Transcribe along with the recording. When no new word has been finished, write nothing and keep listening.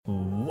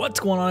What's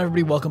going on,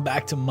 everybody? Welcome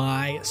back to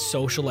My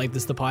Social Life.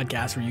 This is the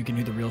podcast where you can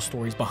hear the real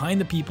stories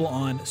behind the people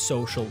on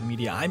social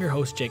media. I'm your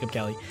host, Jacob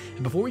Kelly.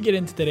 And before we get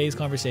into today's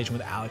conversation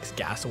with Alex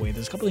Gasaway,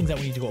 there's a couple things that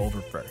we need to go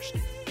over first.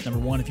 Number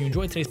one, if you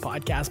enjoyed today's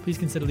podcast, please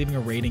consider leaving a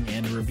rating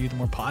and a review. The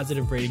more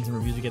positive ratings and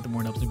reviews we get, the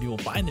more it helps new people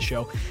find the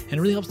show, and it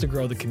really helps to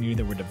grow the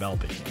community that we're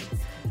developing here.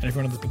 And if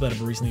you're one of those people that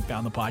have recently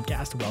found the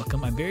podcast,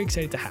 welcome. I'm very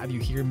excited to have you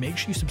here. Make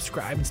sure you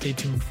subscribe and stay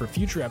tuned for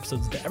future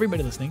episodes. To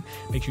everybody listening,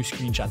 make sure you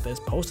screenshot this,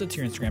 post it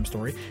to your Instagram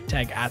story,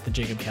 tag at the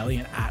Jacob Kelly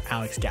and at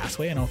Alex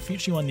Gasaway, and I'll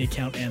feature you on the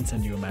account and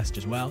send you a message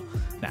as well.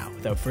 Now,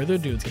 without further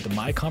ado, let's get to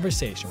my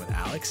conversation with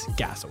Alex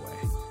Gasaway.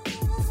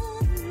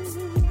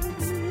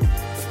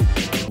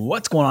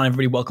 What's going on,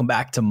 everybody? Welcome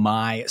back to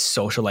My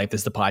Social Life.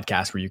 This is the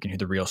podcast where you can hear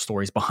the real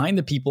stories behind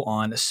the people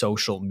on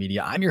social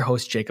media. I'm your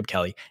host, Jacob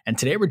Kelly, and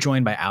today we're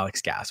joined by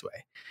Alex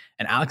Gasaway.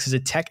 And Alex is a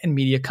tech and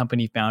media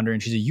company founder,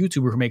 and she's a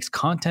YouTuber who makes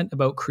content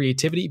about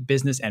creativity,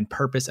 business, and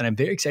purpose. And I'm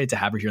very excited to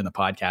have her here on the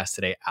podcast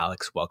today.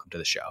 Alex, welcome to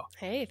the show.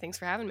 Hey, thanks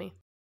for having me.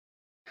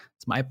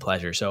 It's my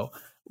pleasure. So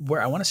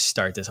where I want to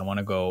start this, I want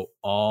to go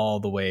all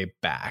the way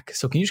back.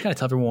 So can you just kind of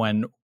tell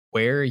everyone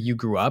where you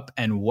grew up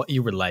and what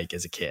you were like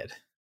as a kid?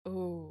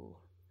 Ooh,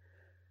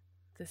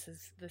 this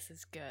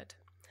is good.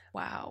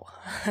 Wow.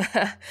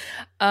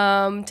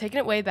 Taking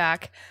it way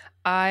back,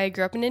 I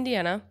grew up in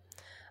Indiana,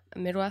 a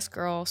Midwest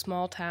girl,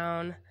 small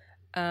town.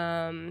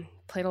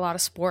 Played a lot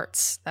of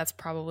sports. That's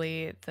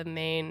probably the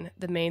main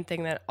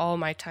thing that all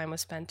my time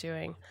was spent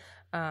doing.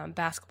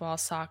 Basketball,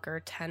 soccer,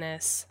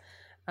 tennis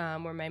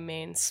were my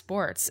main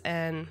sports,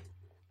 and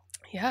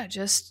yeah,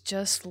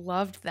 just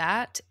loved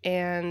that.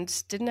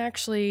 And didn't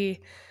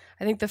actually.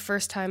 I think the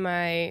first time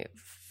I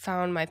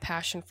found my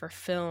passion for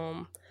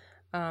film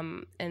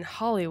in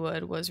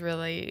Hollywood was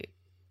really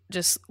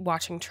just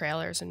watching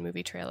trailers and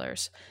movie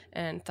trailers,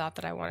 and thought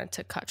that I wanted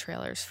to cut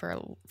trailers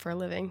for a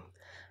living.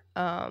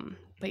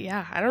 But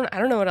yeah, I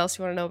don't know what else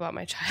you want to know about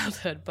my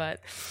childhood, but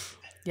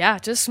yeah,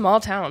 just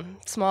small town,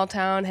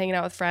 hanging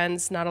out with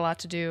friends, not a lot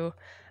to do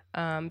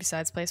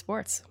besides play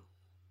sports.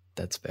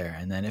 That's fair.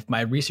 And then if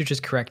my research is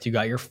correct, you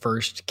got your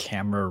first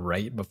camera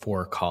right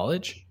before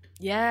college?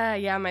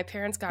 Yeah. My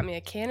parents got me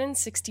a Canon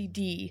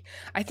 60D.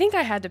 I think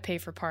I had to pay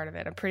for part of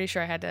it. I'm pretty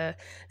sure I had to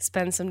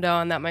spend some dough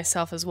on that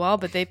myself as well,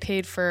 but they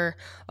paid for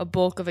a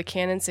bulk of a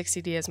Canon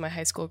 60D as my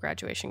high school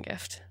graduation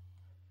gift.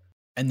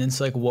 And then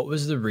so what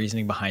was the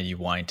reasoning behind you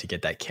wanting to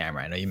get that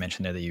camera? I know you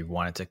mentioned there that you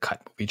wanted to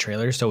cut movie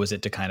trailers. So was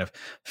it to kind of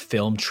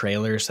film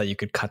trailers so that you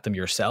could cut them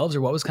yourselves,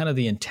 or what was kind of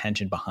the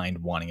intention behind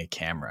wanting a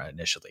camera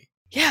initially?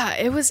 Yeah,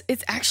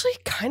 it's actually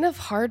kind of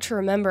hard to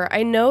remember.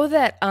 I know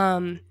that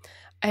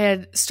I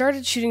had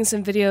started shooting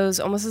some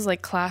videos almost as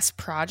like class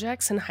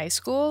projects in high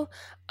school,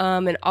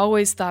 and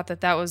always thought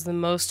that was the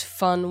most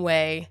fun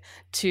way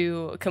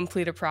to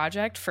complete a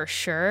project for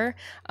sure.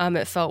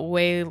 It felt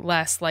way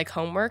less like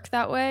homework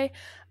that way.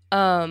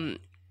 I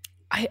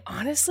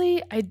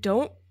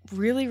don't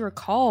really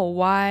recall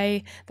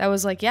why that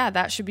was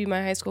that should be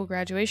my high school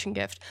graduation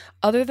gift,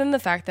 other than the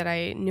fact that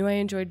I knew I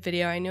enjoyed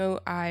video. I knew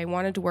I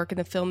wanted to work in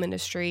the film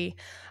industry.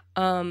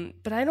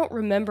 But I don't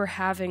remember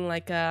having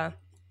an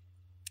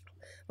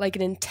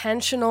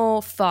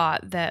intentional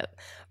thought that,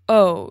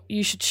 oh,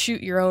 you should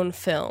shoot your own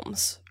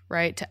films,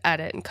 right, to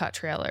edit and cut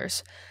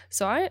trailers.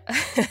 So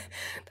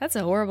that's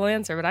a horrible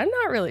answer, but I'm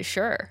not really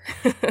sure,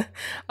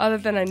 other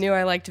than I knew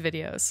I liked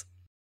videos.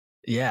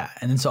 Yeah.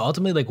 And then so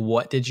ultimately,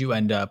 what did you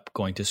end up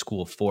going to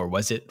school for?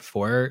 Was it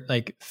for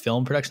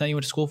film production that you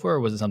went to school for, or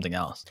was it something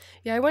else?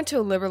 Yeah, I went to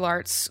a liberal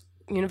arts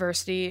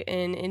university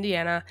in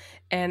Indiana,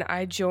 and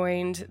I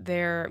joined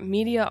their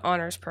media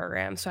honors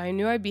program. So I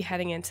knew I'd be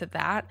heading into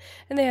that.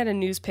 And they had a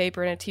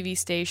newspaper and a TV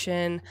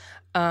station,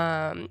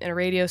 and a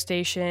radio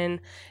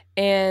station.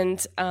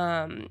 And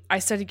I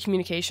studied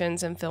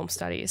communications and film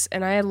studies.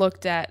 And I had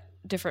looked at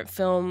different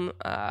film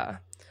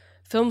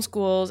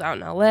schools out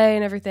in LA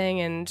and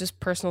everything, and just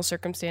personal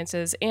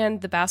circumstances,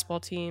 and the basketball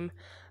team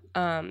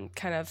kind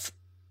of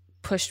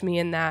pushed me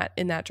in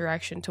that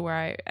direction to where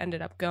I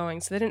ended up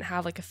going. So they didn't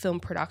have a film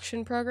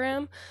production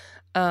program,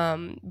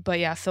 but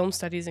yeah, film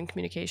studies and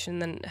communication,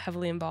 then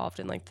heavily involved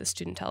in the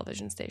student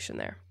television station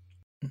there.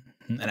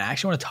 And I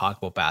actually want to talk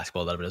about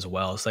basketball a little bit as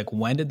well. It's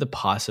when did the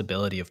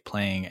possibility of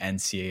playing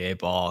NCAA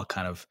ball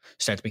kind of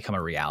start to become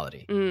a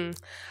reality?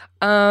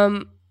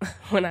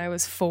 When I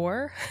was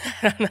 4.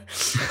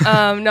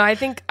 No, I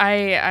think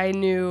I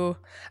knew.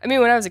 I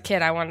mean, when I was a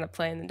kid, I wanted to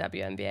play in the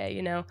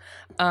WNBA,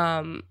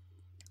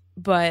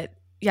 But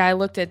yeah, I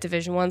looked at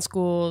Division I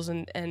schools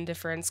and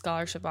different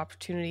scholarship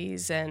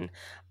opportunities, and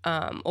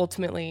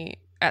ultimately,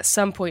 at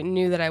some point,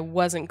 knew that I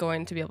wasn't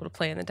going to be able to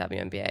play in the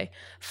WNBA.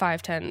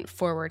 5'10"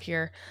 forward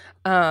here,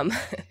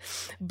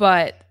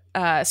 but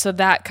so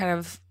that kind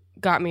of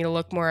got me to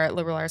look more at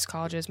liberal arts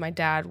colleges. My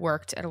dad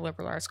worked at a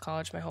liberal arts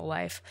college my whole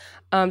life.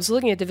 So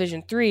looking at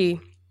Division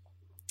III,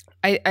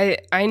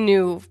 I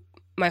knew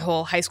my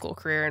whole high school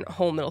career and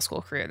whole middle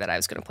school career that I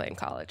was going to play in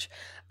college.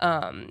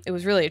 It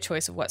was really a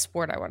choice of what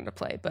sport I wanted to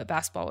play, but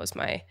basketball was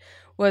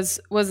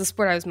the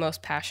sport I was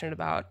most passionate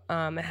about.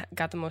 I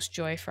got the most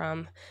joy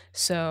from.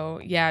 So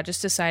yeah,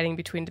 just deciding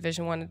between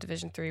Division I and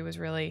Division III was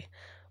really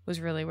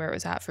where it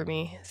was at for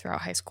me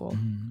throughout high school.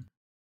 Mm-hmm.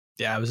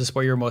 Yeah, it was a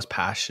sport you were most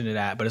passionate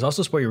at, but it's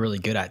also a sport you're really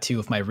good at too.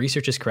 If my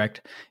research is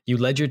correct, you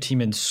led your team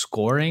in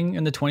scoring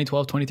in the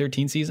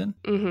 2012-2013 season.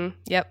 Mm-hmm.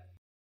 Yep.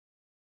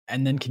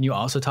 And then can you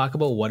also talk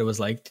about what it was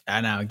like,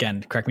 and now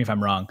again, correct me if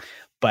I'm wrong,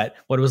 but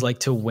what it was like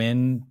to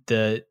win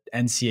the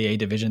NCAA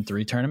Division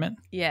III tournament?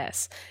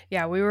 Yes.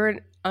 Yeah, we were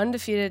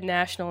undefeated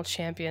national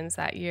champions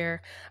that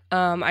year.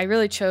 I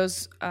really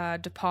chose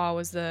DePauw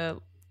was the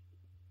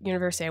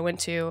university I went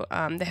to.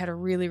 They had a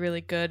really,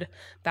 really good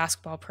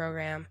basketball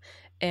program.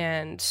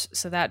 And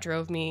so that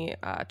drove me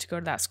to go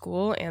to that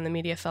school and the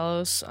Media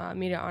Fellows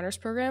Media Honors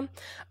Program.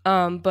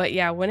 But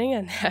yeah, winning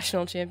a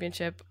national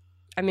championship,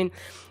 I mean,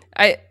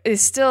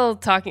 it's still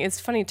talking. It's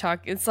funny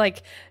talk. It's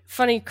like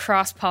funny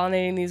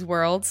cross-pollinating these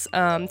worlds,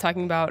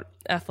 talking about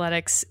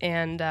athletics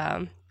and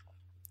on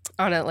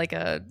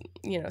a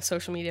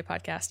social media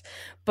podcast.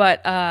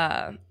 But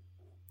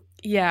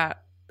yeah,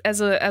 as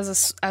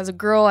a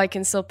girl, I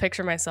can still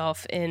picture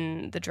myself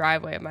in the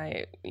driveway of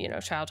my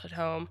childhood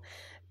home,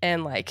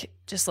 and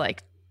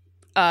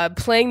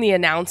playing the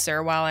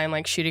announcer while I'm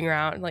like shooting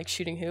around, like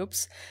shooting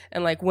hoops,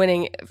 and like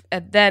winning.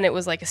 Then it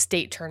was like a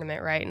state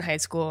tournament, right, in high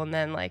school, and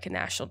then like a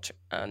national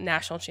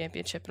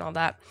championship and all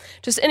that.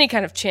 Just any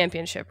kind of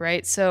championship,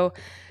 right? So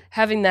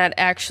having that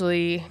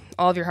actually,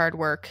 all of your hard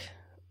work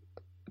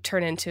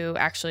turn into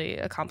actually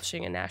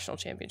accomplishing a national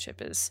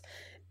championship is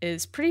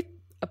pretty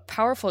a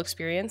powerful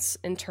experience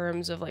in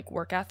terms of like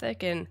work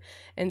ethic and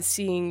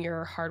seeing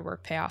your hard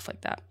work pay off like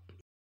that.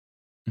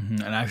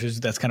 Mm-hmm. And actually,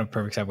 that's kind of a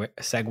perfect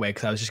segue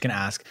because I was just going to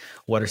ask,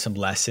 what are some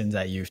lessons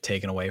that you've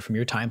taken away from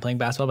your time playing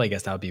basketball? But I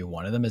guess that would be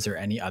one of them. Is there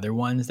any other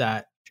ones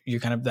that you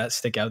that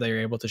stick out that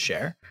you're able to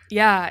share?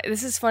 Yeah,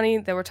 this is funny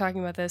that we're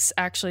talking about this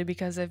actually,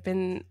 because I've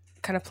been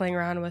kind of playing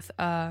around with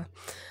a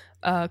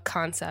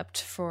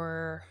concept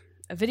for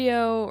a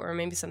video or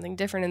maybe something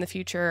different in the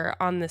future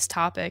on this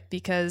topic,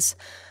 because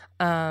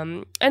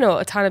I know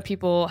a ton of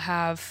people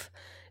have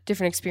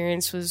different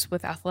experiences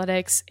with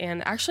athletics,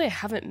 and actually I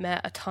haven't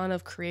met a ton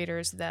of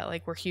creators that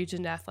like were huge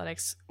into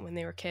athletics when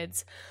they were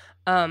kids.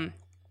 But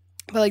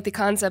like the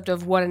concept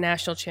of what a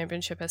national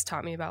championship has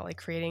taught me about like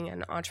creating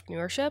an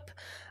entrepreneurship,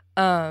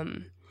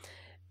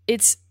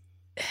 it's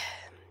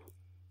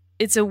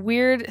a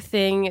weird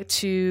thing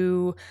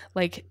to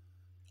like.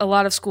 A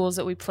lot of schools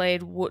that we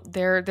played,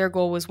 their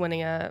goal was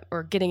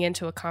getting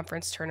into a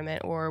conference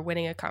tournament or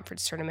winning a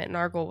conference tournament, and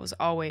our goal was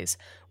always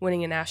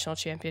winning a national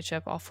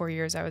championship. All 4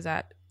 years I was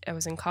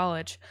in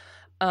college,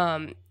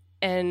 and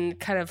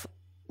kind of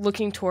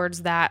looking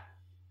towards that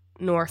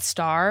North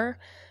Star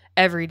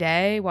every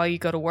day while you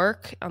go to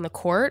work on the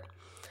court.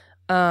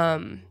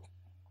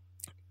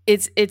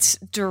 It's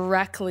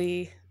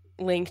directly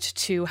linked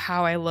to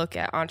how I look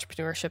at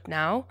entrepreneurship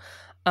now,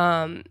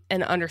 and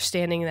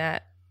understanding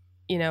that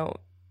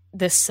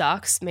this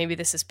sucks. Maybe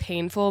this is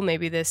painful.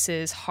 Maybe this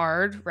is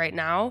hard right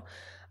now.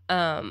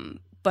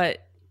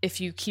 But if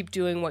you keep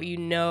doing what you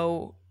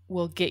know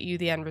will get you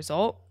the end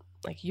result,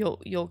 like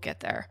you'll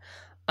get there.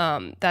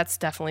 That's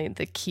definitely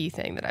the key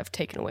thing that I've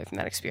taken away from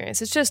that experience.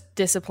 It's just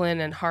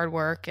discipline and hard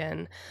work,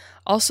 and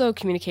also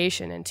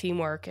communication and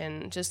teamwork,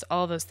 and just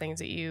all of those things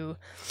that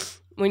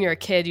when you're a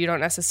kid, you don't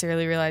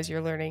necessarily realize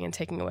you're learning and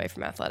taking away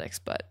from athletics.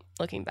 But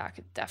looking back,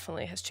 it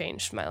definitely has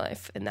changed my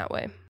life in that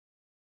way.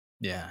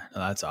 Yeah,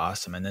 that's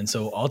awesome. And then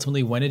so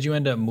ultimately, when did you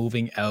end up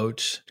moving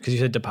out? Because you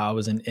said DePauw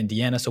was in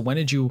Indiana. So when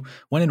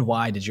and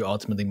why did you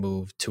ultimately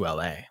move to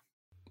LA?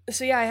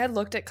 So yeah, I had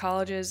looked at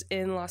colleges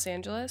in Los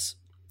Angeles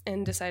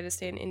and decided to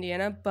stay in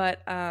Indiana, but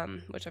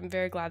which I'm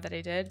very glad that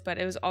I did. But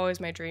it was always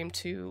my dream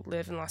to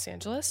live in Los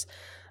Angeles,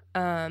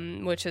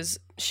 which has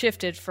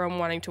shifted from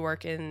wanting to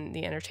work in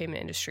the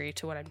entertainment industry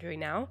to what I'm doing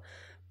now.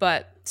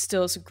 But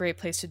still, it's a great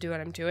place to do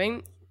what I'm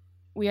doing.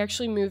 We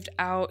actually moved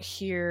out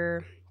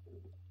here.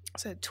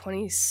 Was it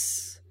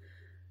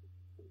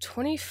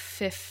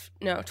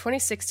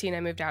 2016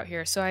 I moved out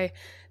here. So I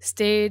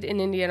stayed in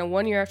Indiana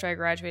 1 year after I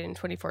graduated in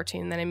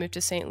 2014. Then I moved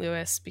to St.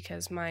 Louis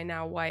because my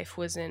now wife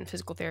was in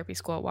physical therapy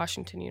school at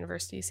Washington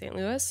University, St.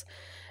 Louis.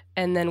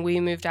 And then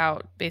we moved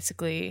out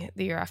basically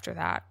the year after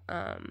that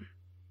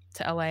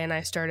to LA, and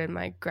I started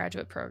my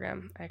graduate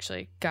program. I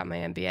actually got my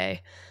MBA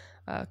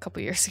a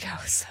couple years ago.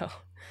 So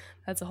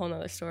that's a whole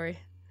nother story.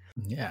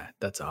 Yeah,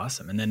 that's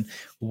awesome. And then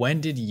when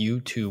did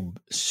YouTube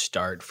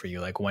start for you?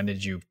 Like, when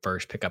did you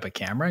first pick up a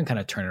camera and kind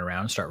of turn it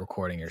around and start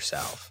recording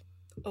yourself?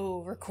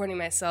 Oh, recording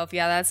myself.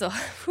 Yeah, that's a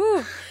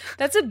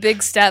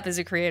big step as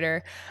a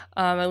creator.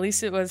 At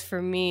least it was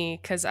for me,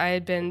 because I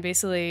had been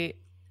basically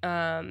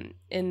since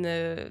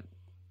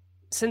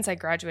I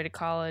graduated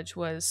college,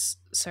 was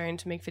starting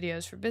to make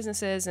videos for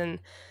businesses, and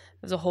it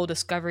was a whole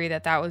discovery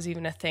that was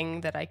even a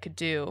thing that I could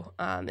do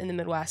in the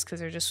Midwest, because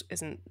there just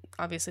isn't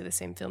obviously the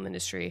same film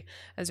industry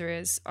as there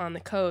is on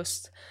the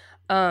coast.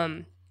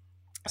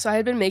 So I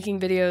had been making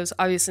videos,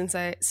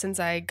 obviously, since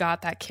I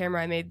got that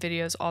camera. I made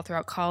videos all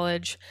throughout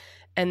college,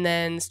 and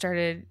then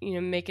started,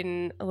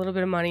 making a little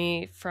bit of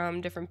money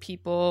from different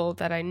people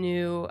that I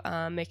knew,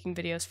 making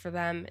videos for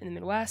them in the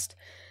Midwest,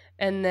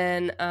 and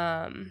then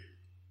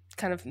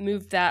kind of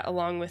moved that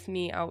along with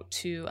me out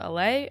to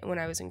LA when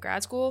I was in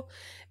grad school,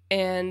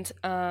 and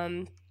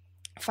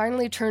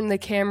finally turned the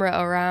camera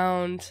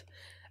around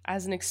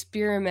as an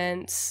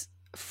experiment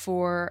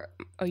for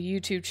a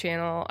YouTube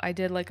channel. I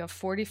did like a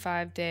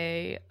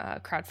 45-day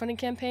crowdfunding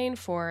campaign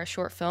for a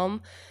short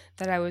film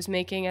that I was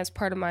making as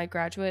part of my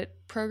graduate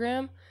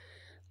program.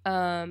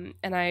 And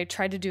I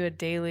tried to do a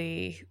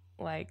daily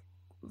like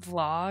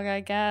vlog, I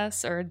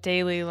guess, or a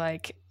daily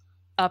like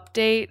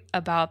update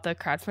about the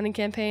crowdfunding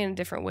campaign and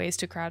different ways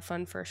to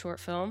crowdfund for a short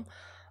film.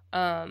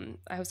 I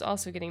was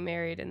also getting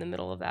married in the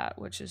middle of that,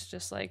 which is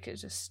just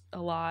a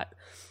lot.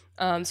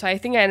 So I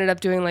think I ended up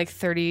doing like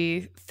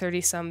 30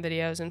 some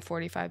videos in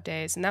 45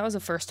 days. And that was the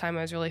first time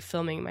I was really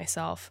filming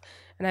myself.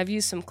 And I've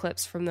used some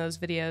clips from those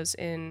videos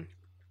in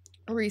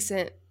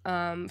recent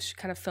kind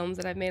of films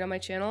that I've made on my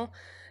channel.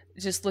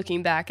 Just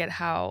looking back at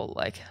how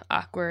like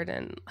awkward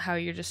and how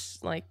you're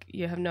just like,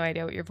 you have no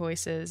idea what your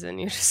voice is and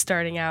you're just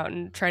starting out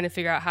and trying to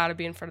figure out how to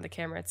be in front of the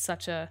camera. It's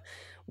such a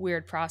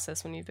weird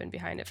process when you've been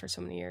behind it for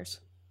so many years.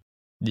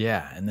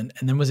 Yeah. And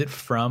then was it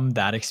from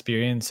that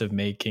experience of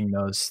making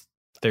those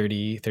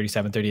 30,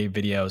 37, 38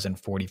 videos in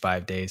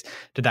 45 days,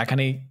 did that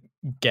kind of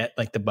get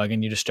like the bug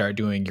in you to start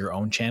doing your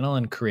own channel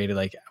and created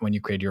like when you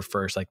created your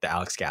first, like the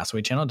Alex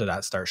Gasaway channel, did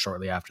that start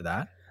shortly after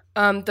that?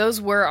 Those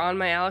were on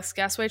my Alex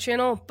Gasaway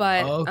channel,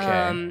 but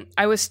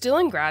I was still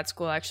in grad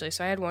school actually.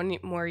 So I had one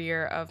more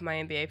year of my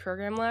MBA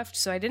program left.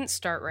 So I didn't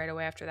start right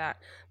away after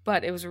that,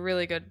 but it was a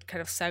really good kind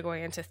of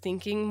segue into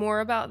thinking more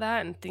about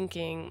that and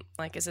thinking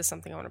like, is this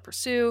something I want to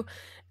pursue?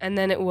 And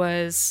then it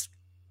was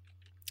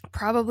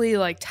probably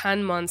like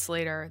 10 months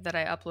later that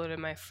I uploaded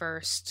my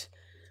first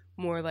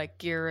more like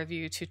gear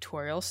review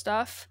tutorial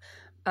stuff.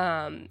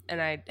 And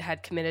I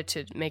had committed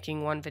to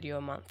making one video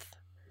a month.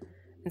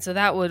 And so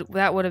that would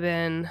have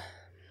been,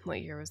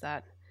 what year was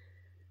that?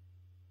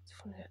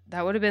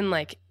 That would have been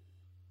like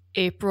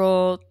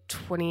April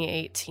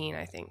 2018,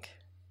 I think.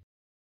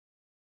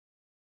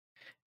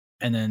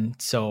 And then,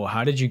 so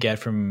how did you get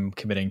from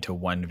committing to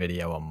one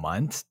video a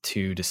month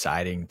to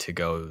deciding to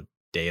go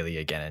daily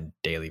again and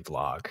daily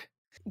vlog?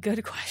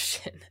 Good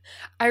question.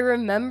 I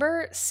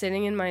remember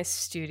sitting in my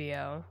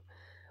studio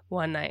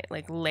one night,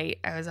 like late.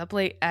 I was up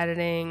late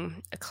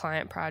editing a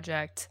client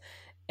project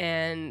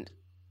and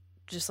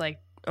just like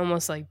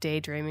almost like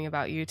daydreaming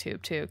about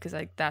YouTube too, because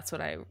like that's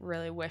what I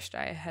really wished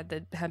I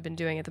had been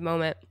doing at the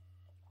moment.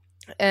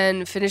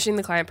 And finishing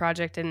the client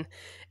project and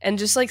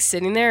just like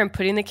sitting there and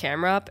putting the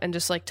camera up and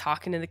just like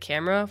talking to the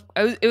camera.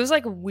 It was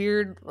like a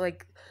weird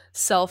like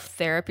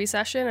self-therapy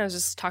session. I was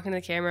just talking to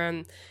the camera,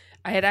 and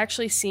I had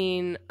actually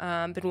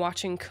been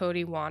watching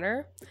Cody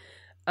Warner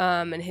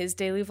and his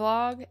daily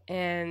vlog,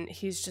 and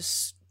he's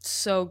just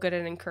so good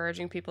at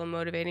encouraging people and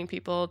motivating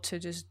people to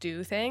just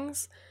do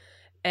things.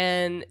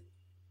 And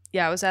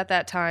yeah, it was at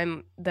that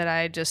time that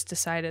I just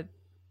decided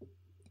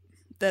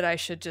that I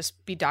should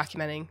just be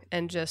documenting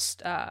and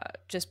just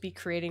be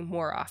creating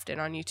more often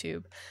on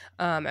YouTube.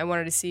 I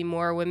wanted to see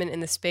more women in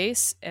the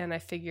space, and I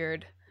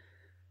figured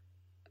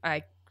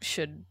I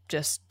should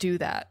just do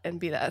that and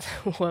be that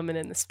woman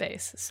in the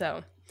space.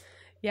 So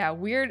yeah,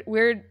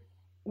 weird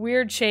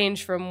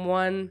change from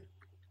one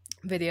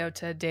video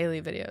to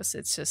daily videos.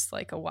 It's just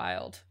like a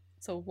wild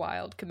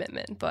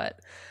commitment, but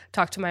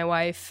talked to my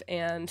wife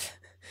and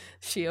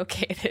she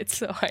okayed it.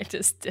 So I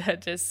just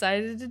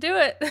decided to do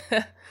it.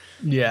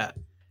 Yeah.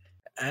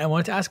 And I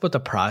wanted to ask about the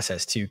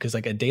process too, because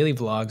like a daily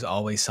vlog's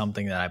always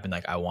something that I've been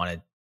like, I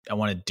want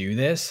to do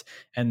this.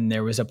 And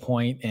there was a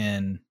point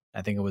in,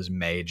 I think it was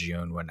May,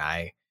 June, when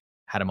I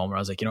had a moment where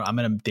I was like, I'm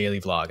in a daily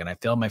vlog, and I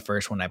filmed my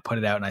first one. I put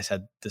it out and I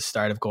said the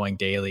start of going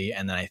daily.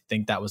 And then I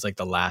think that was like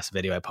the last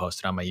video I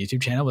posted on my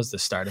YouTube channel was the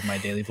start of my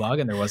daily vlog.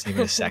 And there wasn't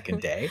even a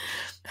second day.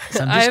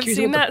 So I've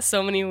seen that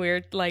so many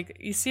weird, like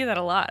you see that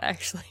a lot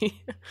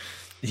actually.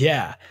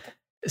 Yeah.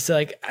 So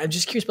like, I'm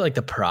just curious about like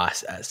the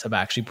process of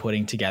actually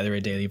putting together a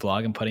daily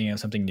vlog and putting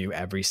out something new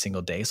every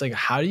single day. So like,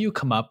 how do you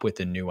come up with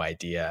a new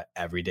idea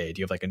every day?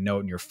 Do you have like a note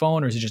in your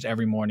phone, or is it just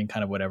every morning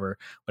kind of whatever's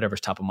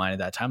top of mind at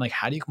that time? Like,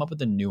 how do you come up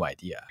with a new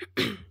idea?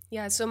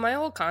 Yeah. So my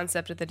whole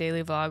concept of the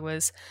daily vlog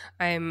was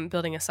I'm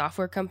building a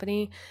software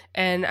company,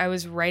 and I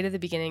was right at the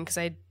beginning because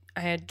I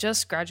had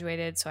just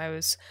graduated. So I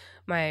was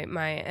my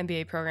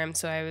MBA program.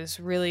 So I was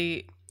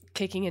really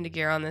kicking into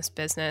gear on this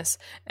business.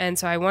 And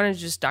so I wanted to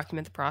just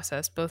document the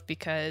process, both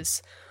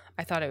because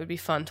I thought it would be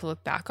fun to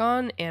look back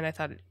on, and I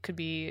thought it could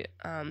be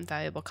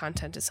valuable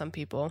content to some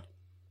people.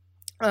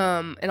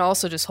 And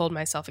also just hold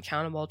myself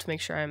accountable to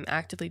make sure I'm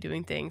actively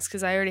doing things,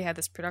 because I already had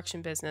this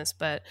production business,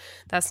 but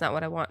that's not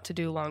what I want to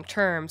do long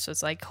term. So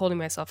it's like holding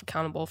myself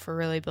accountable for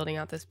really building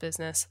out this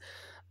business.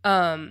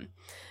 The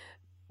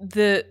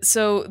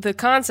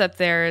concept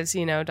there is,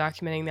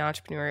 documenting the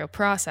entrepreneurial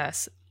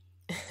process.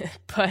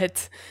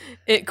 But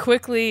it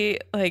quickly,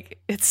 like,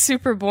 it's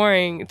super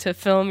boring to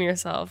film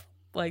yourself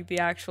like the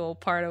actual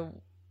part of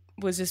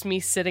was just me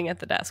sitting at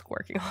the desk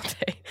working all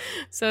day.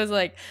 So I was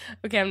like,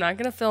 okay, I'm not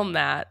gonna film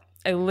that.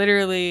 I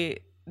literally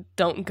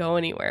don't go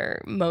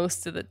anywhere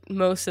most of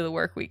the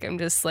work week. I'm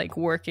just like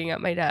working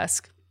at my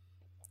desk.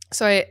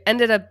 So I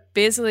ended up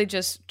basically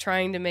just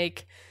trying to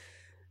make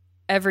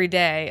every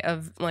day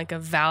of like a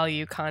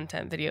value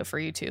content video for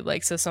YouTube.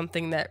 Like, so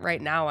something that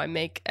right now I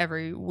make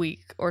every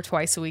week or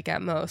twice a week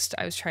at most,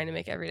 I was trying to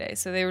make every day.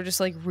 So they were just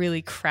like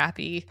really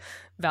crappy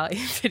value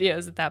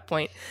videos at that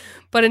point.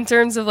 But in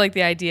terms of like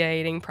the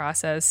ideating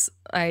process,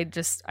 I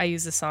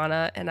use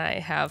Asana, and I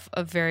have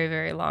a very,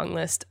 very long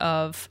list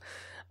of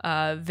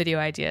video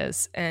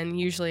ideas. And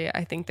usually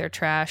I think they're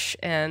trash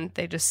and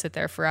they just sit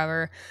there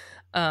forever.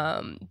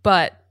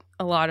 But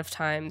a lot of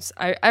times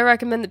I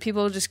recommend that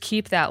people just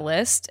keep that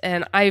list,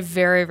 and I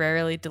very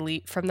rarely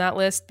delete from that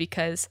list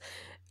because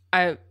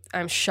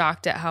I'm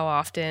shocked at how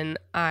often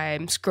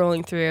I'm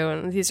scrolling through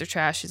and these are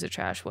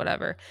trash,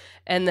 whatever.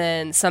 And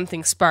then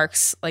something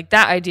sparks, like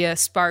that idea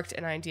sparked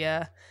an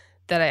idea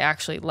that I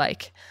actually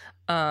like.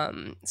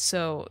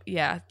 So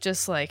yeah,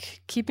 just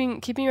like keeping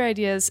your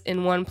ideas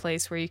in one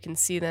place where you can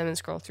see them and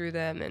scroll through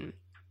them and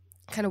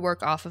kind of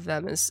work off of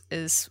them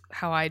is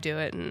how I do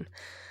it, and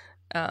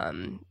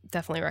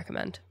definitely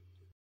recommend.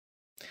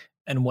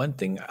 And one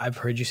thing I've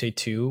heard you say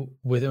too,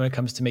 when it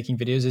comes to making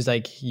videos, is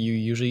like you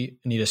usually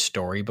need a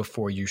story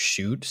before you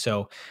shoot.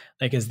 So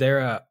like, is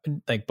there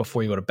like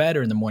before you go to bed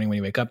or in the morning when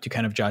you wake up, do you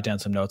kind of jot down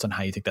some notes on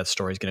how you think that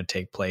story is going to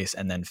take place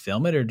and then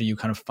film it? Or do you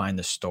kind of find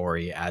the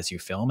story as you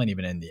film and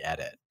even in the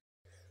edit?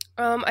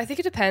 I think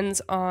it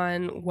depends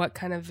on what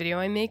kind of video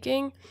I'm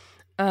making.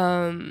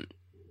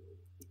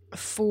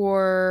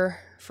 For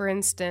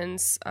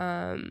instance,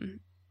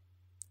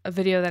 a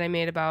video that I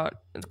made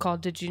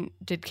called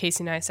Did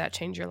Casey Neistat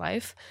Change Your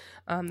Life?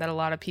 That a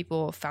lot of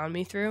people found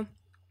me through.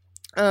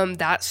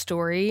 That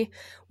story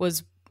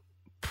was,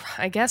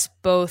 I guess,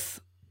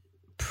 both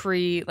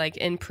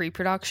in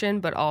pre-production,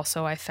 but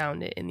also I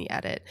found it in the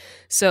edit.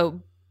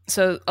 So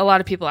a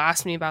lot of people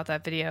asked me about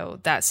that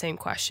video, that same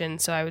question.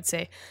 So I would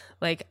say,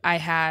 like, I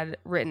had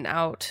written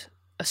out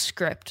a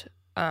script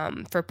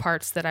for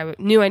parts that I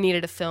knew I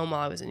needed to film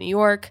while I was in New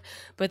York.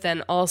 But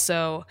then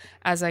also,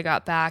 as I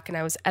got back and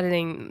I was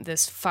editing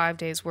this 5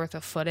 days worth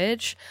of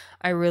footage,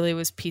 I really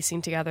was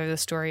piecing together the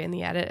story in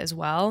the edit as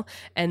well.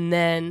 And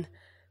then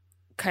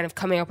kind of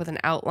coming up with an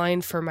outline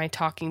for my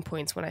talking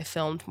points when I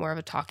filmed more of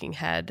a talking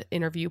head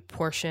interview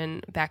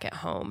portion back at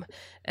home.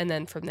 And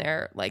then from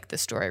there, like, the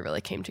story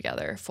really came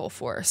together full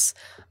force.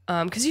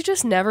 Because you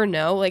just never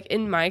know. Like,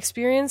 in my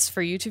experience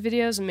for YouTube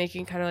videos and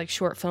making kind of like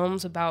short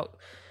films about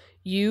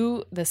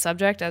you, the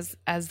subject,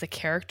 as the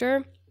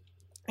character,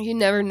 you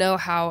never know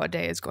how a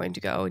day is going to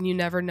go, and you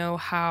never know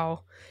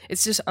how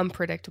it's just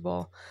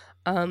unpredictable.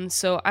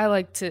 So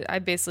I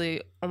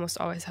basically almost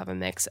always have a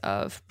mix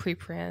of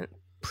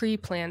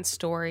pre-planned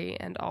story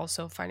and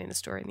also finding the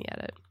story in the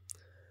edit.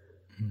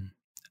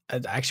 I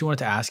actually wanted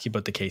to ask you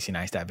about the Casey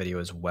Neistat video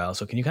as well.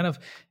 So can you kind of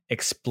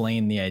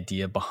explain the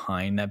idea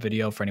behind that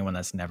video for anyone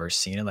that's never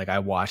seen it? Like, I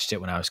watched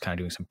it when I was kind of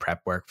doing some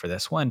prep work for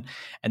this one,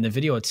 and the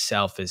video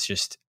itself is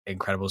just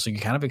incredible. So you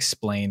kind of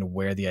explain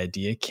where the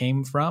idea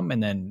came from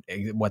and then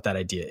what that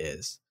idea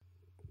is.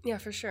 Yeah,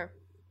 for sure.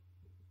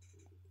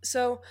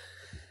 So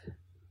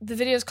the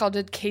video is called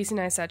Did Casey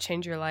Neistat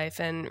Change Your Life?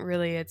 And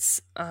really it's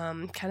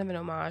kind of an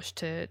homage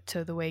to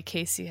the way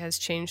Casey has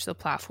changed the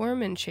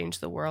platform and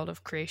changed the world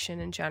of creation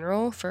in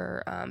general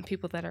for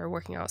people that are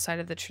working outside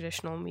of the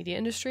traditional media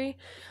industry.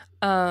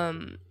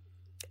 And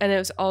it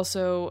was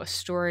also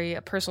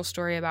a personal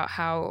story about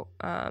how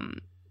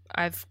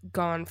I've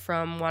gone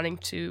from wanting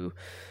to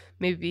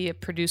maybe be a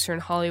producer in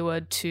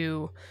Hollywood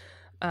to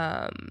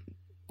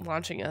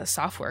launching a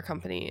software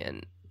company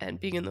and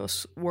being in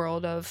this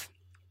world of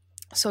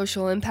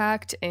social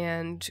impact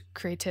and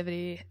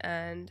creativity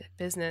and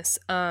business.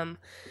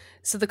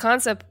 So the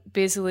concept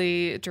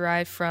basically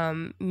derived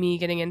from me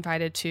getting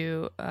invited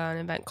to an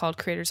event called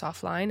Creators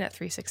Offline at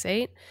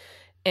 368.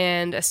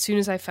 And as soon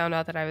as I found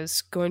out that I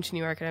was going to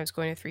New York and I was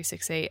going to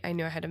 368, I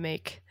knew I had to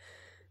make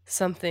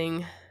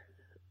something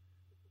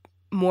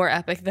more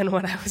epic than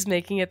what I was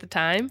making at the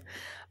time.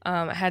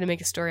 I had to make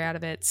a story out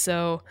of it.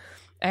 So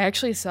I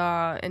actually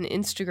saw an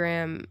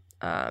Instagram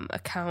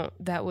account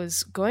that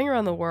was going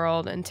around the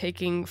world and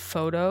taking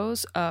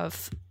photos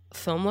of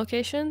film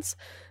locations.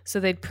 So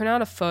they'd print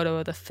out a photo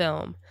of the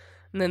film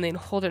and then they'd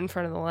hold it in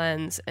front of the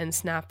lens and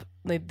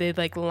they'd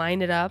like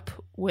line it up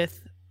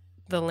with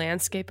the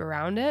landscape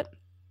around it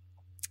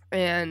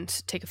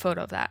and take a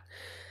photo of that.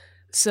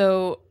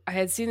 So I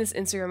had seen this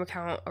Instagram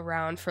account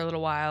around for a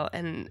little while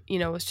and,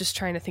 was just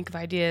trying to think of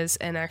ideas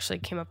and actually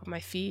came up with my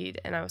feed.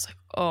 And I was like,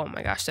 oh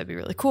my gosh, that'd be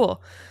really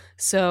cool.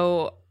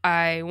 So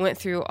I went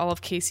through all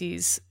of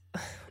Casey's,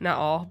 not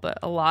all, but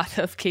a lot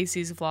of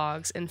Casey's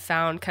vlogs and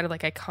found kind of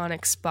like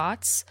iconic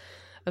spots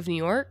of New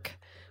York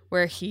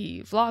where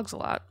he vlogs a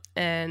lot.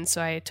 And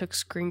so I took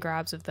screen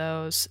grabs of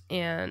those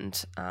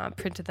and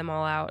printed them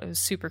all out. It was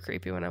super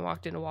creepy when I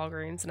walked into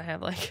Walgreens and I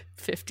had like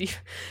 50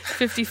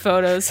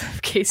 photos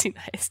of Casey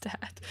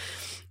Neistat.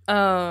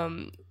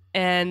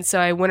 And so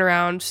I went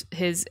around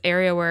his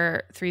area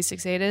where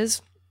 368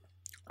 is,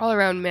 all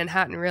around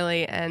Manhattan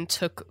really, and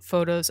took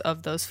photos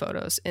of those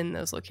photos in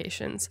those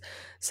locations.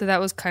 So that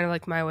was kind of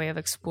like my way of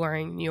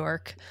exploring New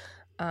York,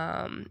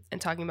 and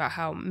talking about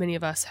how many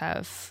of us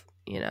have,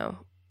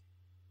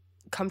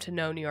 come to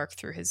know New York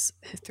through his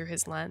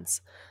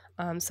lens.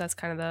 So that's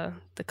kind of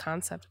the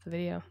concept of the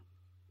video.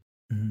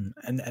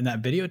 And that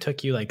video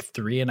took you like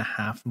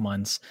 3.5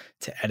 months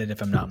to edit,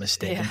 if I'm not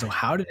mistaken. Yeah. So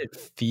how did it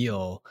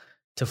feel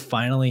to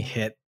finally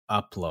hit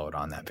upload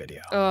on that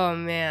video? Oh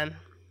man,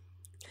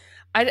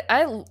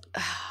 I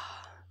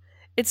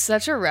it's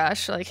such a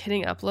rush, like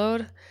hitting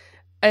upload.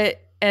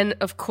 And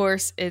of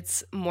course,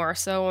 it's more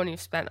so when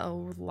you've spent a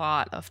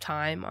lot of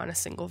time on a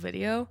single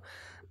video.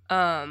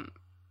 That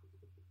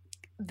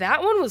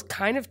one was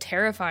kind of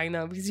terrifying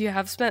though, because you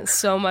have spent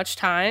so much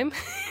time.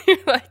 You're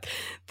like,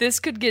 this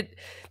could get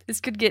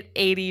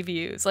 80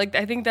 views. Like,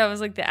 I think that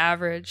was like the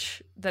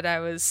average that I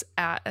was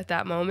at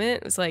that moment.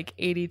 It was like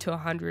 80 to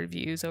 100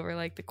 views over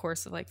like the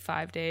course of like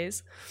 5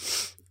 days.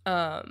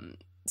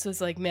 So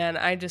it's like, man,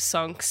 I just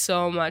sunk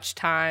so much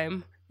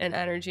time and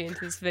energy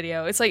into this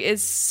video. It's like,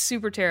 it's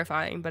super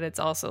terrifying, but it's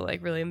also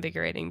like really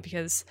invigorating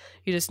because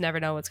you just never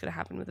know what's going to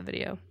happen with a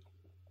video.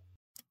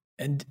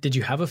 And did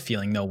you have a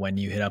feeling though, when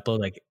you hit upload,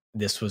 like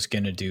this was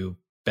going to do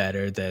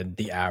better than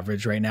the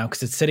average right now?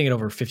 Because it's sitting at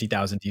over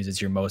 50,000 views.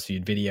 It's your most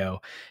viewed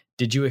video.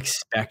 Did you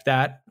expect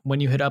that when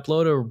you hit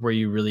upload, or were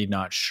you really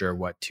not sure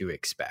what to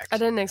expect? I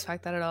didn't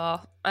expect that at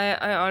all.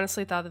 I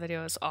honestly thought the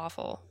video was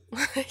awful.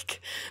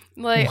 like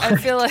I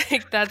feel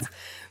like that's,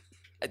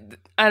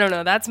 I don't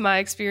know, that's my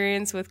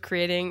experience with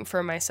creating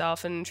for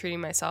myself and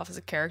treating myself as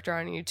a character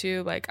on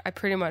YouTube. Like, I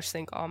pretty much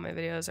think all my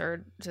videos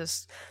are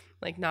just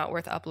like not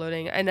worth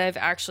uploading. And I've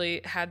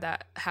actually had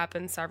that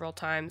happen several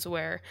times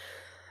where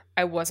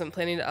I wasn't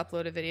planning to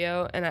upload a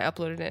video and I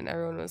uploaded it and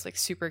everyone was like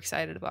super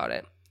excited about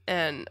it.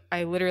 And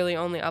I literally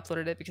only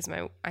uploaded it because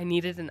I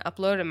needed an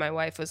upload, and my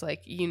wife was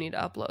like, you need to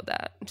upload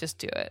that. Just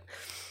do it.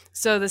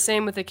 So the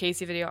same with the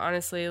Casey video,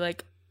 honestly.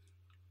 Like,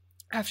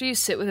 after you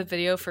sit with a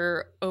video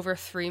for over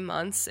 3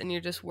 months and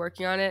you're just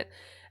working on it,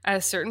 at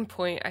a certain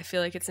point, I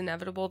feel like it's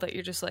inevitable that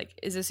you're just like,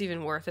 is this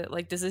even worth it?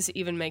 Like, does this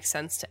even make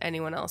sense to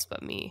anyone else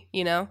but me,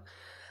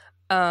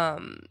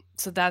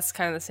 So that's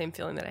kind of the same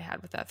feeling that I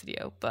had with that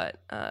video,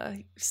 but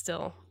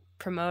still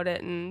promote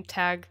it and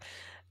tag.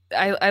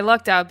 I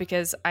lucked out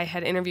because I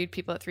had interviewed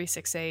people at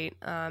 368,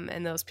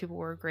 and those people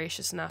were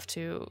gracious enough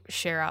to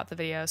share out the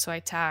video. So I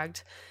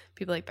tagged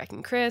people like Beck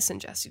and Chris and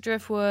Jesse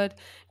Driftwood,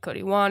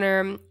 Cody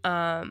Warner.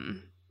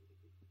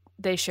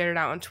 They shared it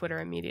out on Twitter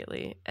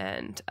immediately,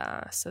 and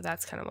so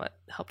that's kind of what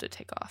helped it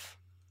take off.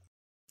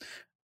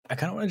 I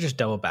kind of want to just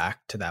double back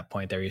to that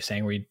point there you're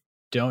saying, where you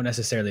don't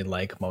necessarily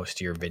like most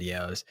of your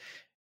videos.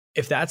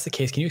 If that's the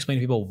case, can you explain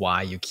to people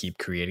why you keep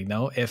creating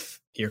though?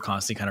 If you're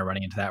constantly kind of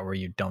running into that where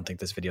you don't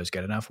think this video is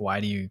good enough, why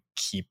do you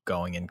keep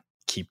going and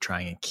keep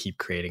trying and keep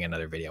creating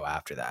another video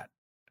after that?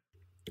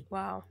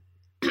 Wow.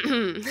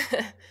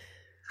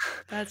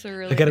 That's a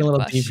really I get a little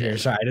question. deep here.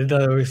 Sorry, I didn't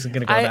know I was going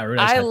to go that route.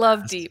 I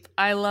love deep.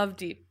 I love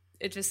deep.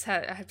 It just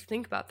I have to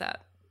think about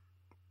that.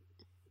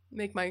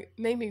 Make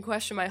me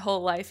question my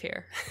whole life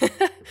here.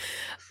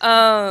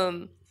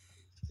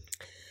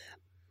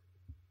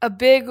 A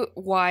big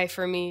why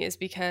for me is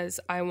because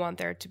I want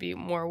there to be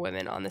more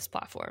women on this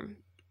platform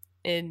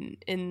in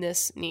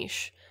this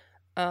niche.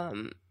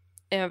 And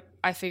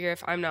I figure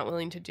if I'm not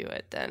willing to do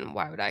it, then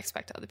why would I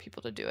expect other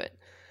people to do it?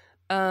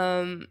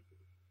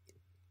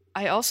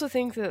 I also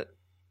think that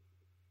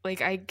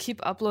like I keep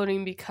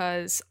uploading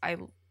because I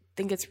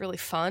think it's really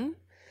fun.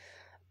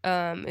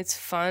 It's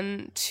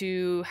fun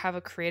to have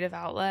a creative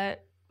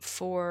outlet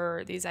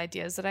for these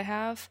ideas that I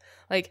have.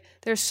 Like,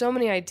 there's so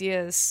many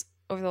ideas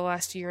over the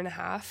last 1.5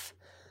 years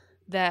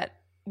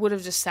that would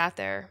have just sat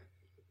there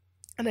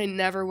and I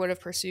never would have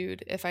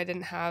pursued if I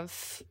didn't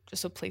have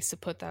just a place to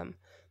put them.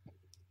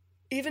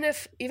 Even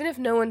if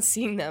no one's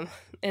seeing them,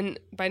 and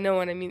by no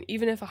one I mean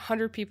even if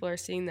 100 people are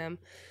seeing them,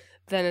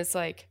 then it's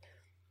like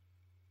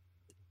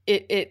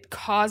it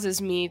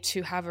causes me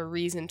to have a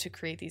reason to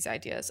create these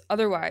ideas.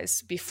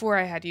 Otherwise, before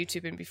I had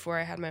YouTube and before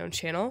I had my own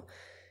channel,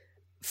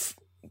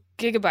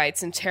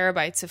 gigabytes and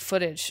terabytes of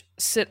footage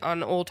sit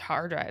on old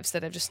hard drives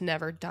that I've just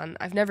never done.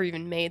 I've never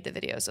even made the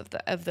videos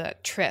of the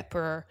trip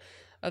or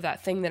of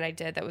that thing that I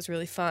did that was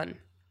really fun.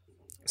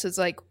 So it's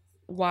like,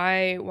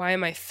 why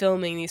am I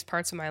filming these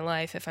parts of my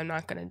life if I'm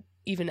not going to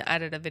even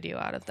edit a video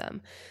out of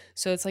them?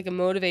 So it's like a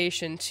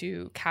motivation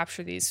to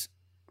capture these,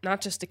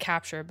 not just to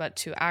capture, but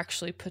to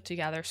actually put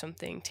together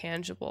something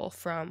tangible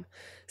from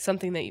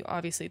something that you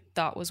obviously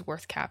thought was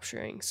worth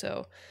capturing.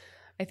 So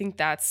I think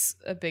that's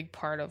a big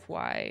part of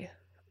why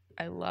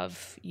I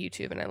love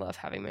YouTube and I love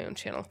having my own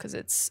channel, because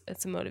it's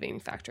a motivating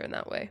factor in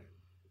that way.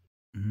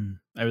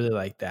 Mm-hmm. I really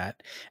like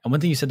that. And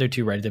one thing you said there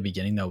too, right at the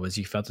beginning though, was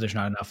you felt that there's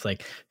not enough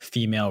like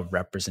female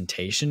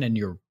representation, and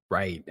you're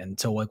right. And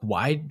so like,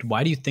 why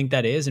do you think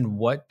that is, and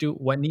what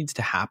needs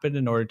to happen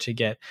in order to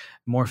get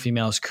more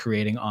females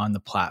creating on the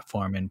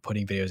platform and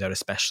putting videos out,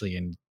 especially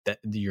in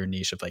your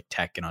niche of like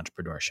tech and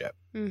entrepreneurship?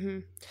 Mm-hmm.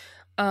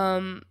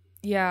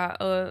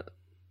 Yeah,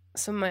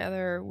 some of my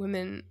other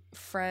women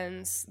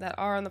friends that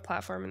are on the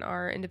platform and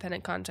are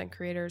independent content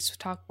creators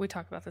we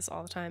talk about this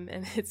all the time,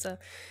 and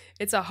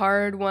it's a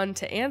hard one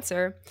to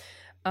answer.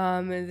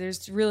 And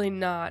there's really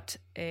not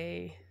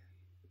a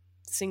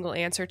single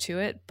answer to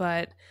it,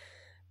 but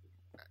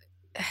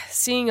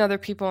seeing other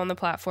people on the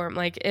platform,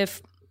 like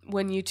if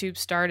when YouTube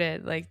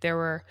started, like there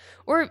were,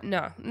 or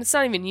no, it's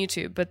not even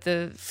YouTube, but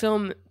the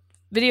film,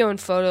 video and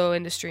photo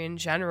industry in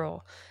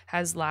general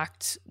has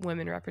lacked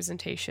women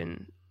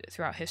representation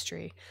throughout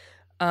history.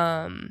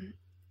 And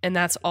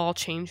that's all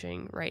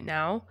changing right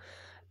now.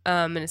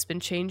 And it's been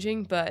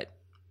changing, but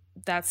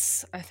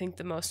that's, I think,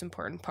 the most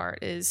important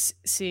part is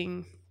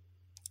seeing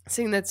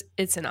that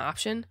it's an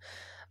option.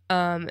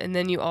 And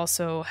then you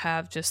also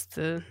have just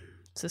the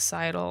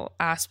societal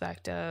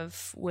aspect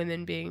of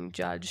women being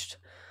judged,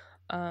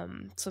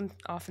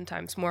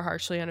 oftentimes more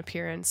harshly on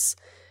appearance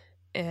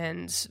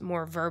and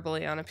more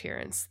verbally on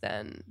appearance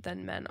than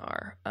men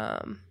are.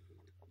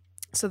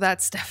 So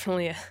that's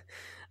definitely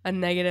a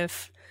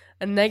negative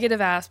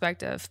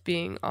aspect of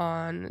being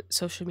on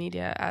social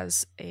media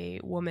as a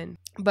woman.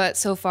 But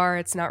so far,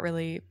 it's not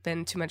really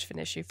been too much of an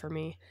issue for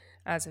me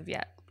as of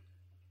yet,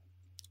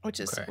 which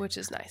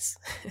is nice.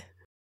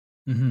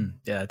 Mm-hmm.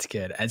 Yeah, that's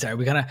good. And sorry,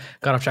 we kind of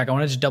got off track. I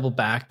want to just double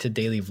back to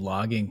daily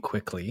vlogging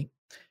quickly.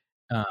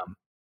 I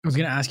was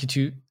going to ask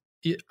you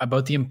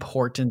about the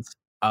importance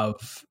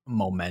of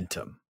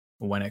momentum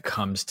when it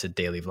comes to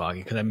daily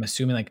vlogging, because I'm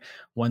assuming like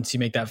once you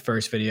make that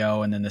first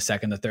video and then the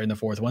second, the third, and the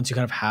fourth, once you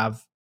kind of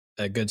have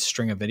a good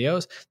string of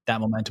videos,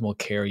 that momentum will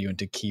carry you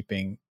into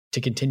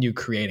continue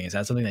creating. Is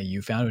that something that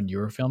you found when you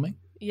were filming?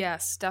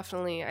 Yes,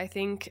 definitely. I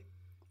think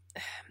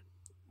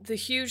the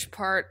huge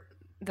part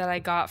that I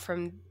got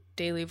from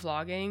daily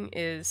vlogging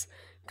is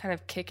kind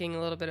of kicking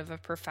a little bit of a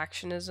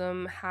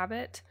perfectionism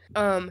habit.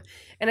 And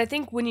I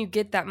think when you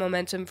get that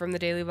momentum from the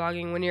daily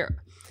vlogging,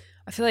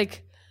 I feel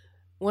like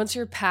once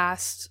you're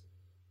past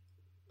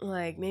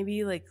like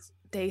maybe like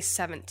day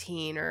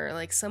 17 or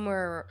like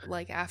somewhere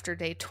like after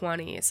day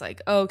 20, it's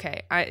like,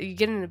 okay, you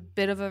get in a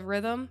bit of a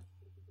rhythm,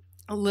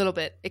 a little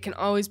bit. It can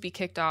always be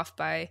kicked off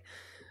by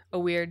a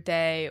weird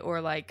day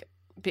or like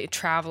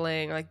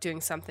traveling, like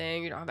doing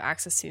something, you don't have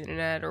access to the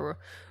internet, or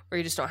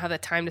you just don't have the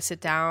time to sit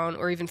down,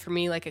 or even for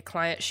me, like a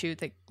client shoot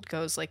that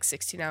goes like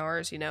 16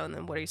 hours, and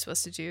then what are you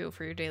supposed to do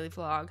for your daily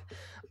vlog?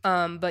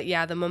 But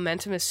yeah, the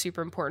momentum is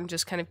super important,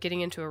 just kind of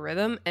getting into a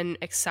rhythm and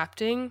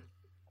accepting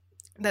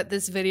that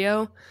this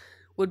video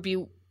would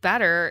be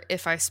better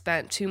if I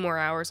spent 2 more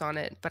hours on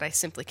it, but I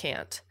simply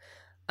can't.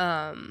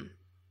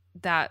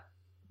 That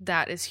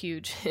is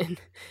huge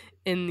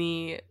in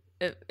the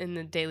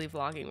daily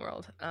vlogging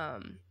world,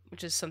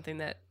 which is something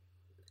that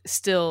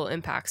still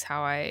impacts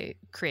how I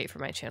create for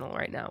my channel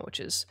right now, which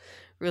is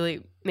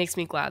really makes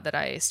me glad that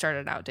I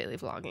started out daily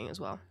vlogging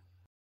as well.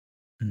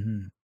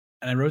 Mm-hmm.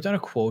 And I wrote down a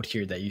quote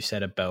here that you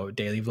said about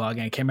daily vlogging.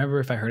 I can't remember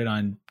if I heard it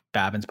on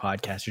Babin's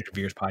podcast or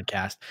Javeer's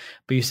podcast,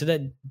 but you said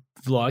that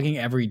vlogging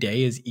every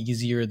day is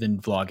easier than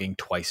vlogging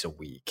twice a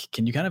week.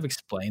 Can you kind of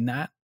explain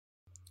that?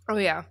 Oh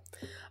yeah.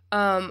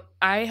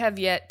 I have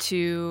yet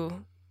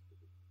to,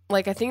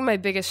 like, I think my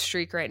biggest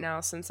streak right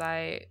now since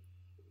I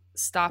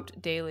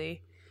stopped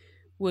daily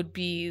would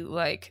be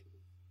like,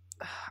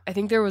 I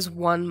think there was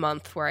 1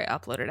 month where I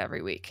uploaded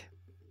every week,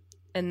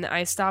 and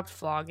I stopped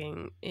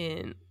vlogging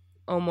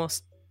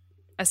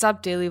I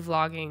stopped daily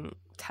vlogging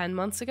 10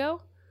 months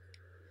ago.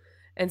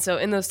 And so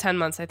in those 10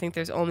 months, I think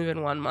there's only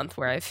been 1 month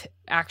where I've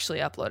actually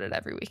uploaded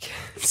every week.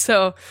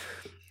 So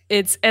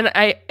and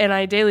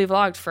I daily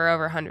vlogged for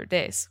over 100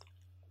 days.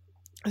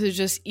 So it's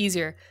just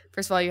easier.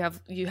 First of all,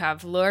 you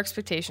have lower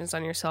expectations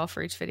on yourself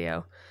for each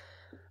video.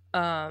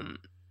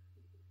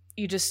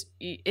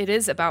 It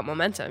is about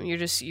momentum.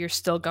 You're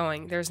still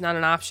going. There's not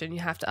an option. You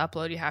have to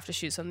upload. You have to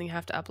shoot something. You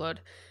have to upload.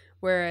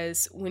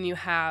 Whereas when you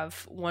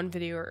have 1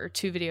 video or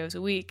 2 videos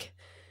a week,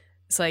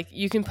 it's like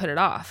you can put it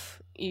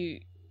off.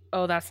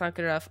 That's not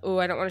good enough. Oh,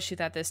 I don't want to shoot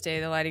that this day.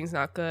 The lighting's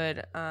not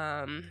good.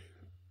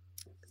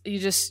 You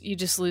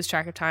just lose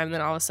track of time. And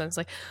then all of a sudden it's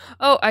like,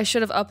 oh, I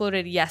should have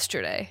uploaded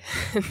yesterday.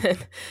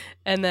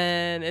 and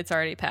then it's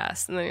already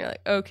passed. And then you're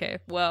like, okay,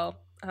 well,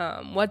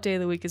 what day of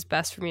the week is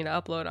best for me to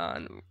upload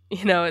on?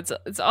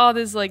 It's all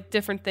these like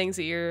different things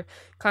that you're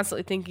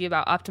constantly thinking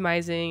about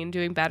optimizing and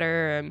doing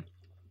better. And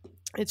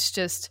it's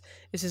just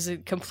a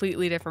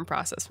completely different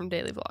process from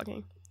daily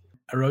vlogging.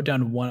 I wrote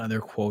down one other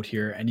quote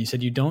here, and you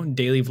said you don't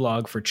daily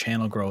vlog for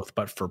channel growth,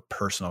 but for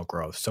personal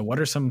growth. So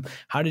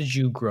how did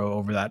you grow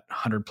over that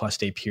 100+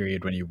 day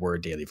period when you were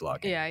daily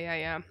vlogging?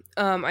 Yeah.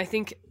 I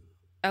think,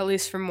 at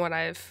least from what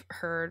I've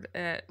heard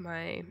at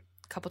my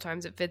couple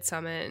times at Vid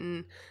Summit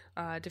and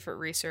different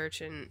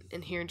research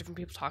and hearing different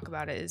people talk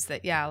about it, is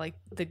that, yeah, like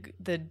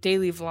the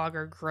daily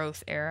vlogger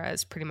growth era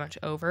is pretty much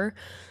over.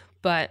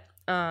 But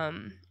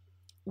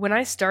when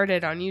I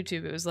started on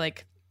YouTube, it was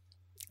like,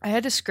 I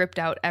had to script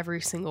out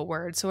every single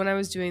word. So when I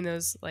was doing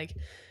those, like,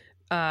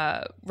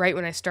 right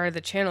when I started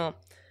the channel,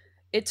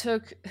 it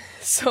took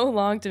so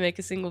long to make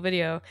a single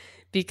video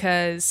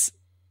because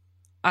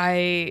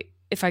I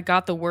if I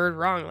got the word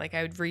wrong, like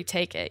I would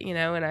retake it, you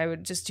know, and I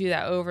would just do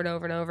that over and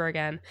over and over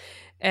again.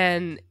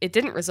 And it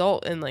didn't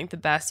result in like the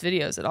best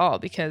videos at all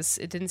because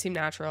it didn't seem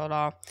natural at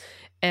all.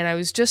 And I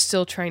was just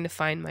still trying to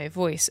find my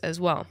voice as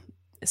well.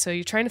 So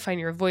you're trying to find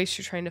your voice,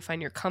 you're trying to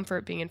find your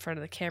comfort being in front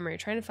of the camera, you're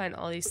trying to find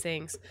all these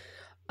things.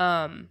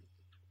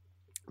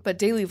 But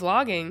daily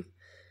vlogging,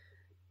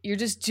 you're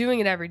just doing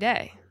it every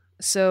day.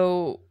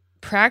 So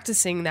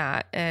practicing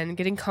that and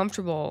getting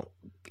comfortable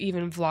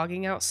even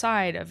vlogging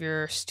outside of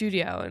your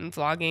studio and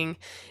vlogging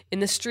in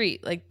the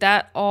street, like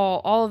that,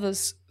 all of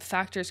those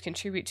factors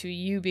contribute to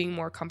you being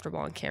more comfortable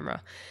on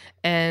camera.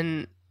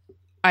 And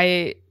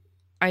I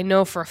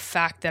know for a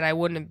fact that I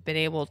wouldn't have been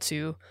able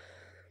to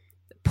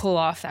pull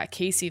off that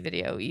Casey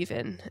video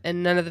even,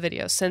 and none of the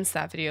videos since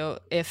that video,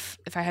 if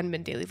I hadn't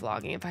been daily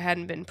vlogging, if I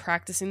hadn't been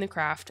practicing the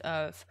craft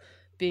of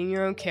being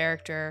your own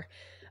character,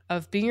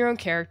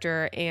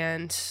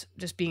 and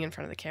just being in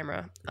front of the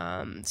camera.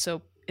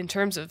 So in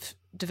terms of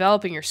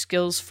developing your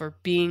skills for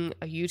being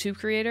a YouTube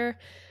creator,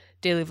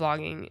 daily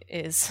vlogging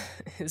is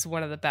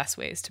one of the best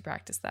ways to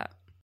practice that.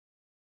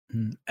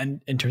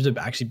 And in terms of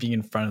actually being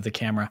in front of the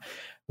camera,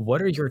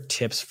 what are your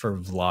tips for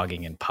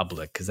vlogging in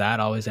public? Because that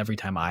always, every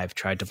time I've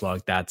tried to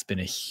vlog, that's been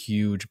a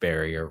huge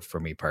barrier for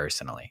me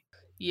personally.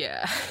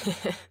 Yeah.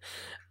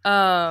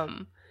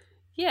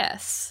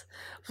 Yes.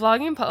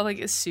 Vlogging in public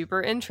is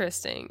super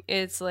interesting.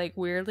 It's like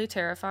weirdly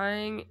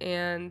terrifying,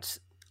 and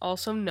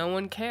also no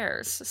one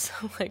cares.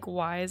 So like,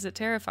 why is it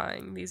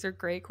terrifying? These are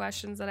great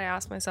questions that I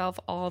ask myself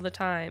all the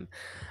time.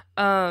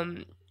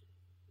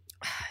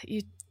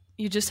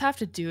 You just have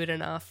to do it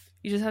enough.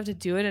 You just have to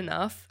do it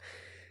enough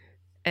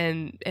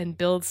and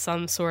build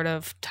some sort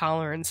of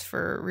tolerance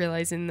for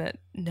realizing that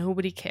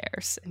nobody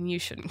cares and you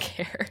shouldn't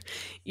care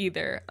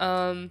either.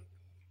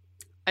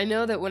 I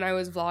know that when I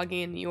was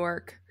vlogging in New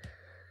York,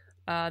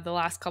 the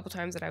last couple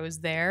times that I was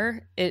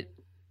there, it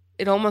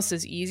almost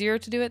is easier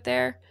to do it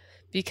there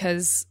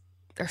because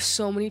there's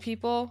so many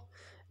people,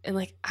 and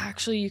like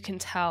actually you can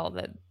tell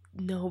that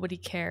nobody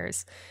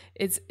cares.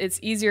 It's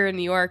easier in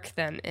New York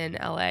than in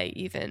LA,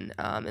 even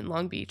in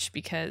Long Beach,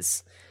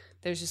 because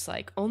there's just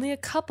like only a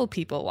couple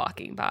people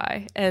walking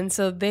by, and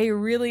so they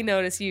really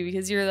notice you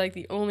because you're like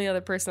the only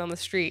other person on the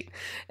street,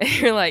 and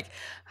you're like,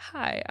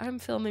 hi, I'm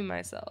filming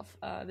myself,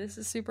 this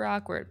is super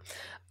awkward.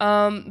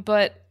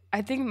 But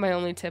I think my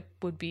only tip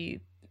would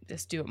be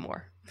just do it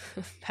more.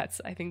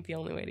 That's, I think, the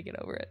only way to get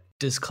over it.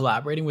 Does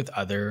collaborating with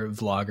other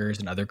vloggers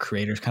and other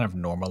creators kind of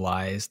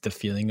normalize the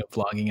feeling of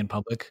vlogging in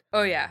public?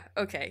 Oh, yeah.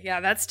 Okay. Yeah,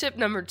 that's tip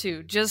number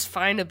 2. Just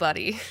find a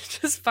buddy.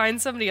 Just find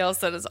somebody else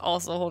that is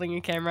also holding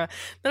a camera.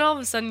 Then all of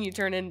a sudden you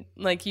turn in,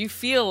 like, you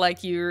feel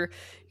like you're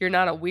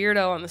not a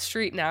weirdo on the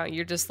street now.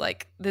 You're just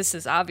like, this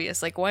is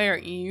obvious. Like, why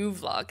aren't you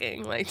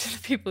vlogging? Like, to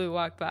the people who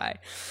walk by.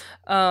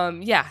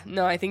 Yeah,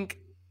 no, I think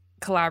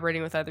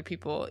collaborating with other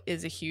people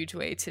is a huge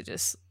way to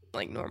just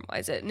like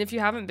normalize it. And if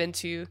you haven't been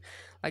to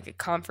like a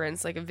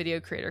conference, like a video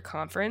creator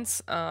conference,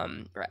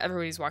 where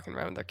everybody's walking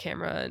around with their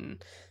camera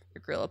and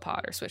their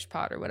GorillaPod or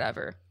SwitchPod or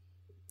whatever,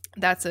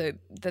 that's a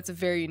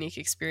very unique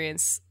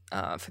experience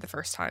for the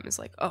first time. Is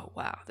like, oh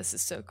wow, this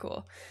is so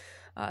cool.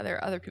 There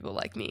are other people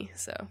like me.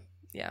 So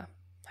yeah,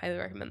 highly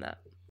recommend that.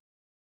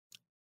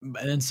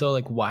 And then so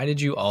like, why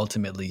did you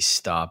ultimately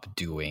stop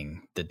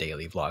doing the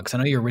daily vlogs? I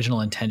know your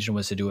original intention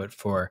was to do it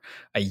for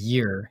a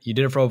year. You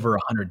did it for over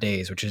 100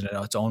 days, which is in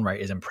its own right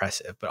is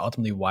impressive. But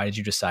ultimately, why did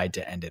you decide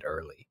to end it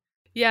early?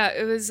 Yeah,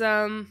 it was,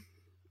 I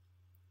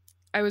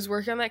was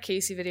working on that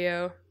Casey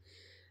video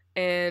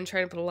and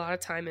trying to put a lot of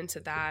time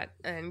into that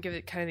and give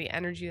it kind of the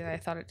energy that I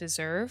thought it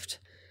deserved,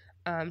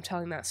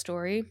 telling that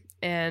story.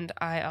 And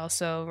I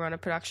also run a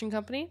production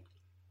company.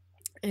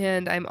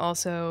 And I'm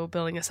also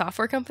building a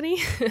software company.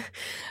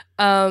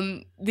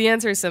 The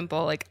answer is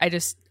simple. Like,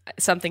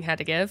 something had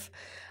to give.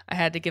 I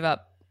had to give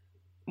up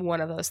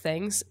one of those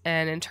things.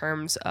 And in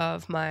terms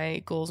of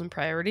my goals and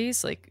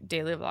priorities, like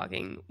daily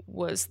vlogging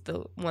was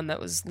the one that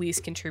was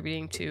least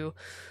contributing to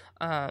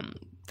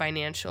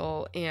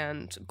financial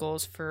and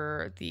goals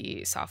for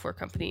the software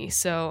company.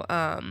 So,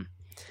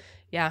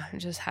 yeah, I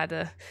just had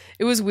to,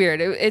 it was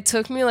weird. It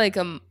took me like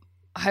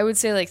I would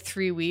say like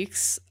 3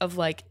 weeks of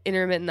like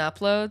intermittent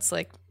uploads,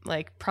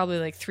 like probably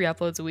like 3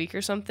 uploads a week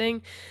or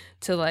something,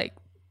 to like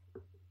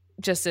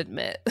just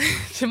admit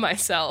to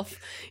myself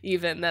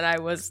even that I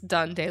was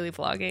done daily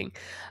vlogging,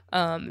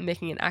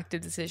 making an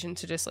active decision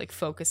to just like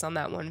focus on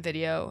that one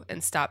video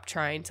and stop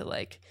trying to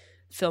like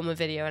film a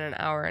video in an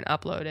hour and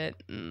upload it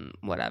and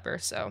whatever.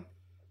 So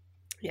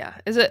yeah,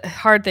 it's a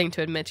hard thing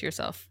to admit to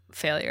yourself,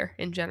 failure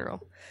in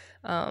general.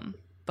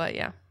 But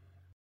yeah.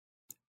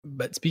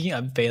 But speaking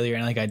of failure,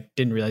 and like I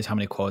didn't realize how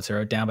many quotes I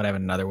wrote down, but I have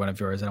another one of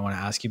yours that I want to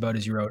ask you about.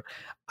 Is you wrote,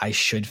 "I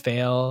should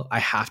fail. I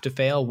have to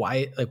fail."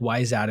 Why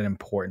is that an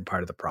important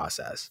part of the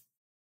process?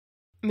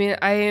 I mean,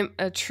 I am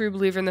a true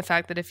believer in the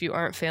fact that if you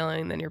aren't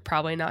failing, then you're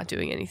probably not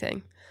doing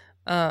anything.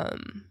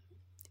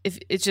 If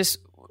it's just,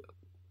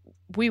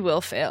 we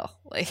will fail.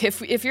 Like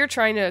if you're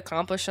trying to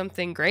accomplish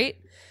something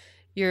great,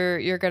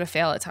 you're gonna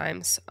fail at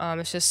times.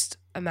 It's just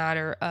a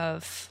matter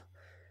of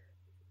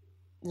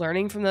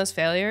learning from those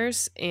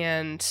failures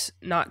and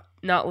not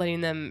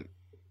letting them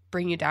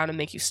bring you down and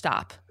make you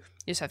stop.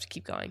 You just have to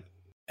keep going.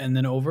 And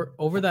then over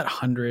that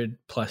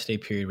 100+ day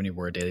period when you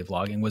were daily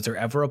vlogging, was there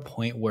ever a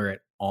point where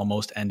it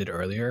almost ended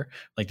earlier?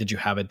 Like, did you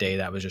have a day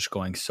that was just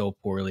going so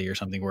poorly or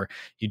something where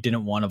you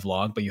didn't want to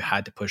vlog, but you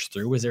had to push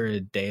through? Was there a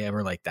day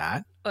ever like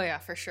that? Oh yeah,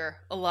 for sure.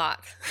 A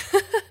lot.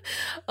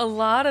 A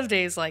lot of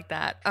days like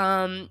that.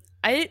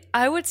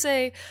 I would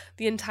say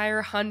the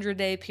entire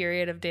 100-day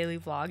period of daily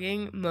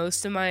vlogging,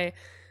 most of my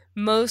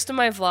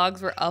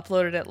vlogs were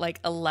uploaded at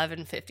like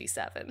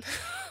 11:57.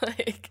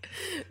 Like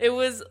it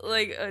was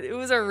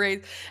a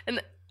race.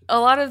 And a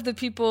lot of the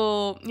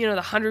people, the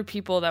 100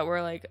 people that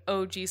were like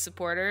OG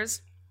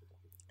supporters,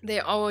 they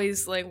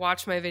always like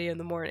watch my video in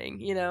the morning,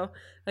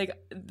 like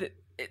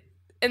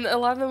and a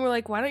lot of them were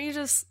like, why don't you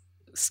just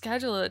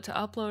schedule it to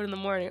upload in the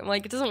morning? I'm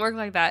like, it doesn't work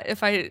like that.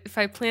 If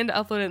I plan to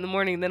upload it in the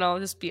morning, then I'll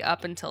just be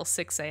up until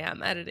 6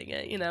 a.m. editing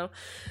it,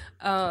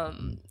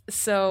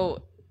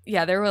 so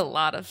yeah, there were a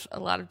lot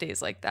of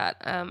days like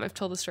that. I've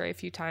told the story a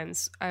few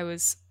times. It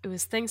was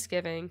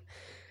Thanksgiving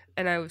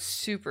and I was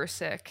super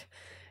sick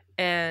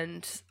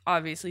and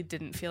obviously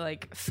didn't feel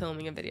like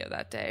filming a video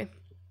that day.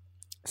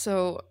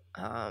 So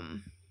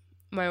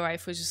my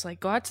wife was just like,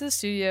 go out to the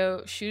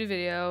studio, shoot a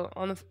video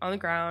on the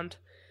ground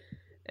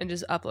and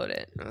just upload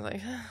it. And I was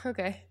like,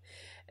 okay.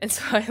 And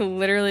so I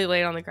literally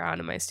laid on the ground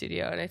in my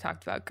studio and I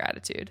talked about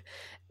gratitude,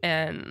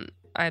 and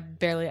I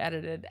barely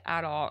edited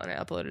at all, and I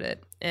uploaded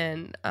it.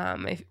 And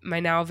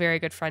my now very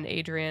good friend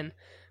Adrian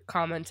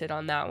commented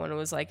on that one. It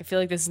was like, I feel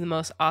like this is the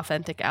most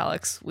authentic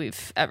Alex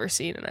we've ever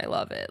seen, and I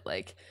love it.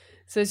 Like,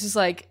 so it's just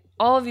like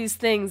all of these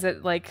things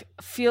that like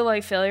feel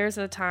like failures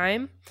at the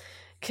time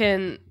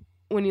can,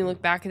 when you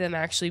look back at them,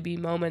 actually be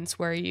moments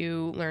where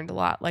you learned a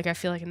lot. Like I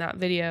feel like in that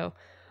video,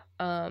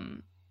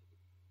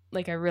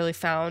 like I really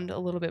found a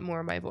little bit more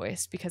of my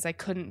voice because I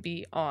couldn't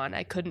be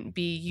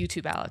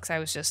YouTube Alex. I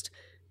was just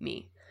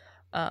me.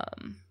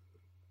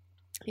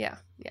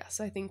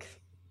 So I think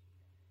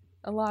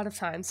a lot of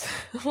times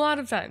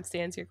to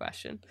answer your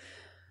question,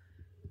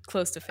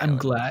 close to failing.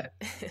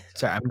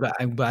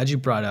 I'm glad you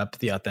brought up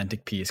the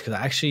authentic piece, because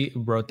I actually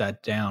wrote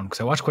that down because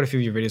I watched quite a few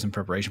of your videos in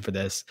preparation for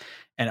this.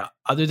 And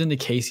other than the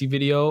Casey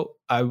video,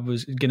 I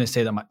was going to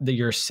say that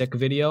your sick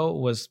video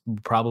was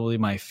probably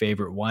my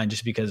favorite one,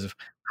 just because of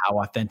how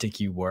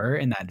authentic you were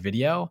in that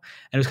video.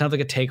 And it was kind of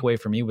like a takeaway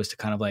for me was to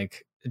kind of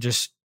like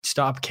just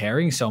stop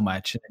caring so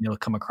much, and you'll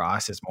come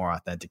across as more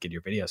authentic in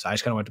your video. So I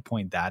just kind of wanted to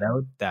point that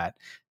out, that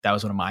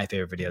was one of my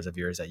favorite videos of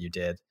yours that you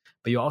did.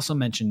 But you also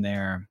mentioned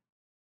there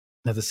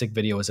that the sick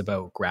video was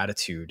about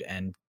gratitude.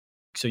 And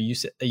so you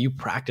said that you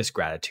practice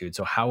gratitude.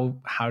 So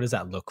how does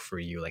that look for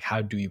you? Like,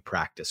 how do you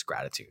practice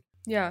gratitude?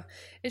 Yeah,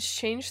 it's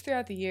changed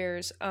throughout the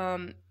years.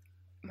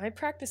 My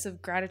practice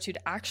of gratitude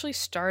actually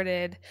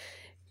started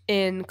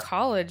in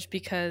college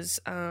because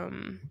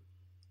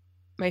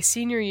my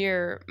senior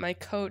year, my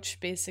coach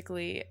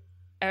basically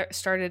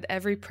started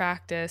every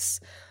practice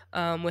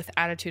with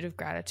attitude of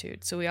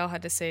gratitude. So we all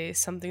had to say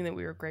something that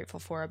we were grateful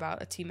for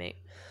about a teammate.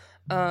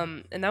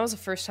 And that was the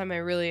first time I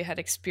really had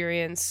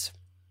experienced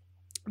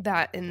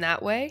that in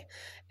that way.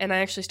 And I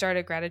actually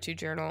started a gratitude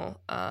journal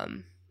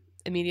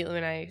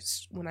immediately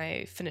when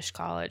I finished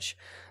college.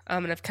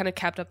 And I've kind of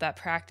kept up that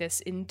practice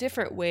in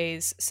different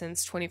ways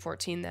since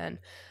 2014 then.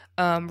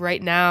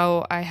 Right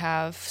now I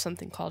have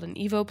something called an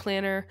Evo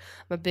planner.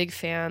 I'm a big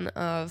fan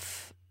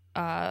of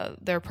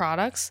their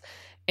products.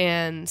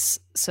 And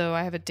so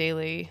I have a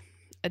daily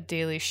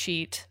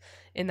sheet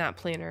in that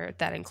planner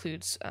that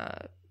includes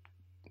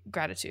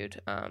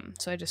gratitude.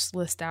 So I just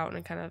list out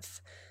and kind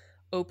of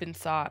open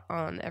thought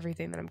on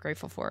everything that I'm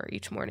grateful for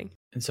each morning.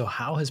 And so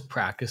how has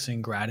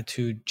practicing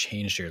gratitude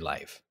changed your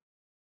life?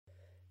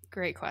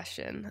 Great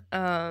question.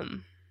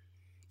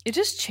 It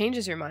just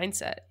changes your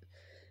mindset.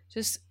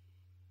 Just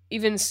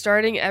even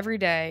starting every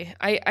day.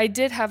 I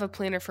did have a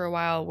planner for a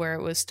while where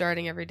it was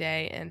starting every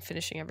day and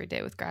finishing every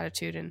day with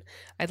gratitude. And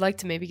I'd like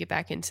to maybe get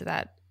back into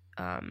that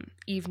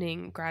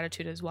evening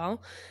gratitude as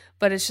well.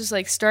 But it's just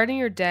like starting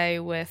your day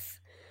with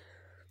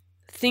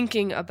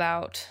thinking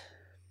about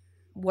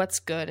what's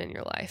good in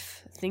your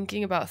life,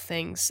 thinking about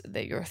things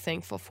that you're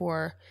thankful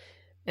for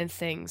and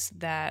things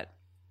that,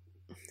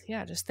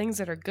 just things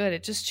that are good.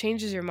 It just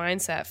changes your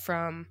mindset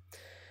from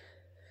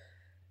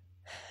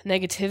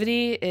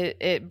negativity.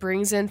 It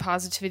brings in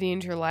positivity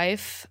into your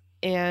life,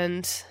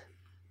 and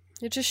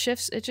it just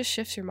shifts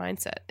your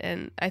mindset.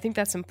 And I think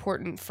that's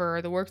important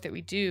for the work that we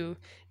do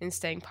in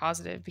staying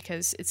positive,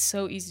 because it's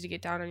so easy to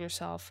get down on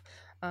yourself.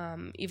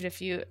 Even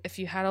if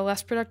you had a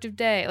less productive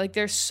day, like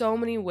there's so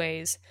many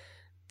ways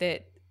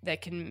there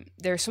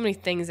are so many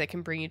things that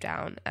can bring you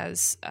down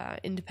as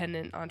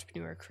independent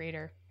entrepreneur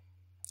creator.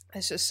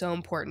 It's just so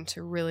important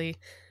to really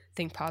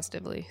think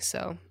positively.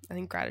 So I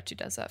think gratitude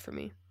does that for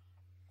me.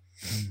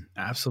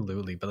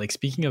 Absolutely. But like,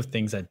 speaking of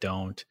things that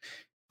don't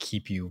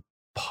keep you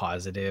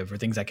positive or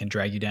things that can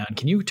drag you down,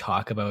 can you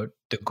talk about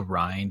the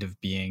grind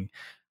of being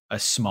a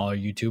smaller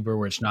YouTuber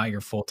where it's not your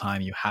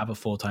full-time, you have a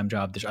full-time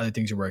job, there's other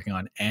things you're working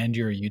on, and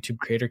you're a YouTube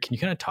creator? Can you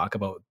kind of talk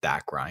about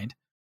that grind?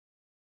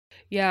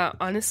 Yeah,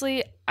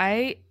 honestly,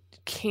 I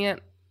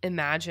can't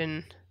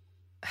imagine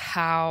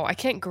I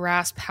can't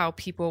grasp how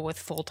people with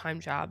full-time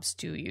jobs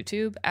do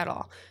YouTube at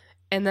all.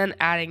 And then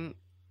adding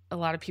a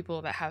lot of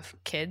people that have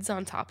kids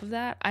on top of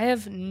that, I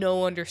have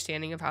no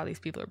understanding of how these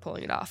people are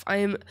pulling it off. I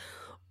am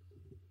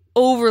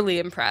overly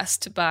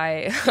impressed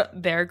by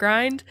their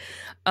grind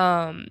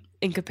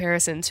in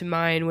comparison to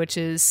mine, which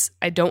is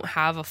I don't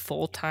have a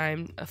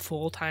full-time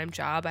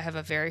job. I have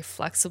a very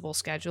flexible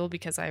schedule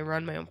because I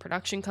run my own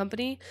production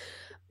company.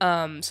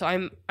 So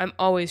I'm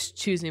always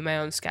choosing my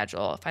own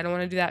schedule. If I don't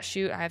want to do that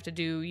shoot, I have to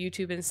do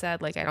YouTube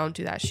instead. Like I don't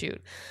do that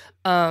shoot.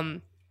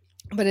 But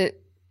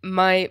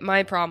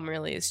my problem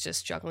really is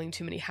just juggling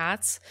too many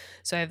hats.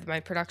 So I have my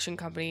production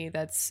company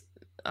that's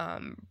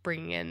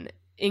bringing in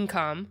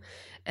income,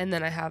 and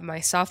then I have my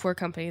software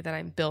company that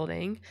I'm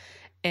building,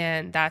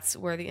 and that's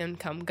where the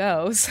income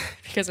goes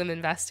because I'm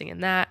investing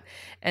in that.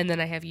 And then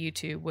I have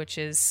YouTube, which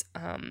is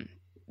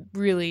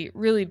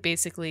really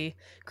basically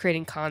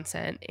creating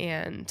content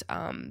and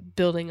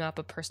building up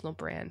a personal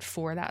brand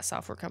for that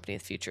software company in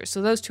the future.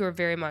 So those two are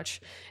very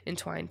much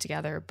entwined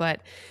together,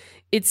 but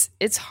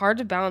it's hard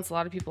to balance. A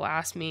lot of people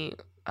ask me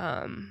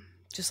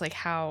just like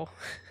how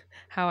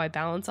I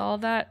balance all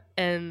of that,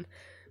 and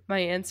my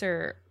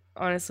answer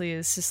honestly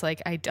is just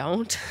like I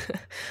don't.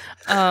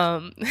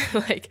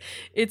 Like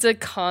it's a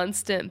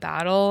constant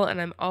battle,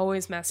 and I'm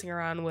always messing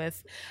around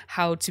with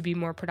how to be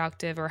more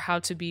productive or how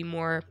to be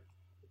more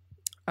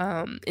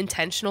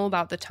intentional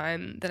about the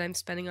time that I'm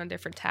spending on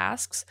different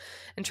tasks,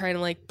 and trying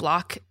to like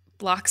block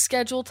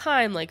schedule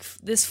time. Like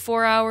this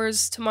 4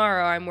 hours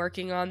tomorrow I'm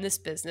working on this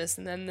business,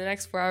 and then the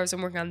next 4 hours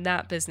I'm working on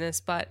that business.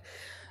 But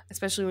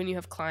especially when you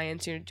have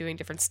clients, you're doing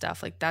different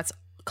stuff, like that's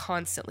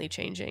constantly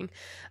changing.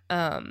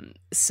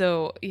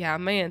 So yeah,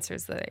 my answer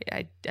is that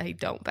I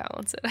don't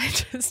balance it. I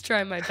just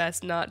try my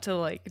best not to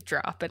like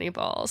drop any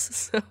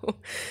balls. So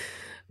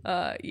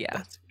yeah.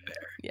 That's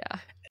fair. Yeah.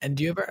 And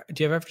do you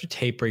ever have to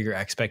taper your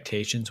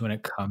expectations when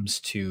it comes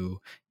to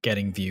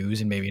getting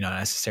views and maybe not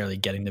necessarily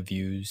getting the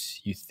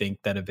views you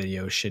think that a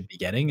video should be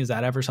getting? Is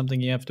that ever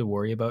something you have to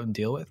worry about and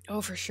deal with?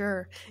 Oh, for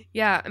sure.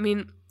 Yeah, I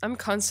mean, I'm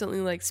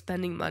constantly like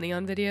spending money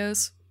on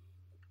videos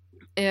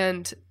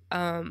and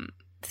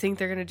think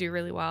they're gonna do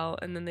really well,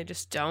 and then they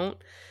just don't.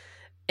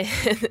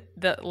 And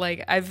that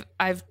like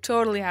I've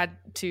totally had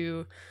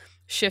to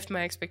shift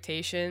my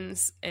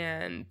expectations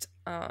and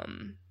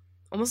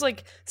almost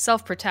like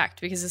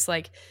self-protect, because it's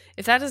like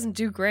if that doesn't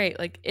do great,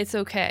 like it's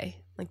okay,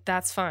 like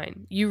that's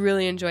fine, you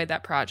really enjoyed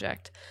that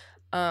project,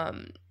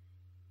 and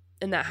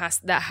that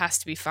has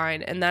to be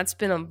fine. And that's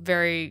been a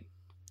very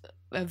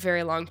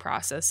long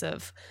process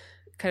of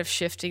kind of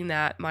shifting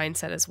that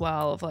mindset as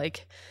well, of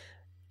like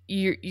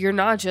you're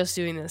not just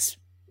doing this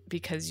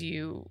because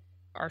you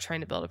are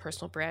trying to build a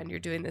personal brand, you're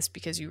doing this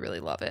because you really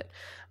love it.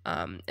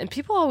 And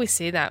people always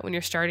say that when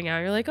you're starting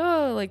out, you're like,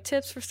 oh, like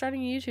tips for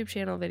starting a YouTube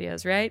channel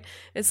videos, right?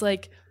 It's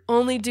like,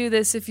 only do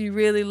this if you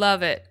really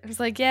love it. It's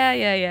like,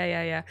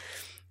 yeah.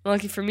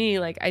 Lucky for me,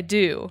 like I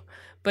do.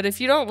 But if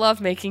you don't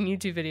love making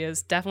YouTube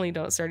videos, definitely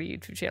don't start a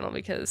YouTube channel,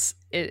 because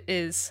it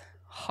is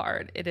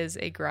hard. It is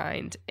a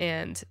grind.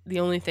 And the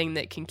only thing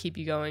that can keep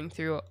you going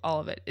through all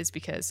of it is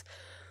because,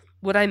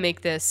 would I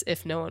make this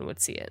if no one would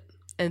see it?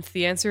 And if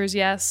the answer is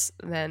yes,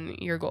 then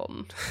you're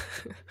golden.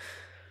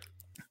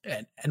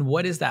 And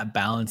what is that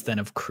balance then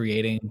of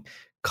creating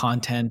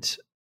content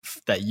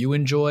that you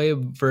enjoy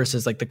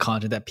versus like the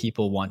content that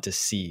people want to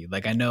see?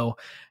 Like I know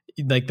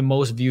like the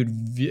most viewed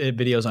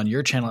videos on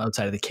your channel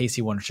outside of the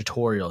Casey one are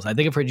tutorials. I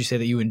think I've heard you say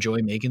that you enjoy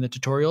making the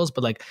tutorials,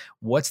 but like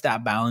what's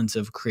that balance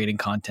of creating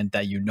content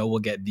that you know will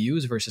get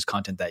views versus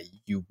content that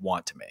you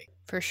want to make?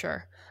 For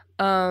sure.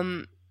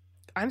 I'm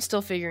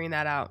still figuring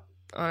that out,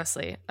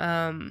 honestly.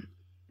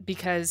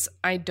 Because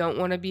I don't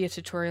want to be a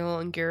tutorial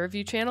and gear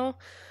review channel,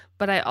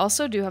 but I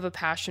also do have a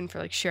passion for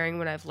like sharing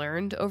what I've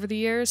learned over the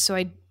years. So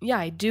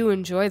I do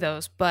enjoy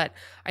those, but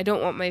I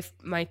don't want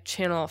my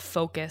channel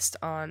focused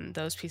on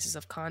those pieces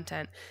of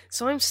content.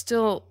 So I'm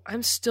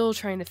still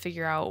trying to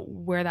figure out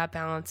where that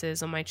balance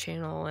is on my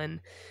channel,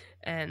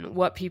 and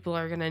what people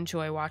are going to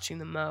enjoy watching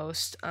the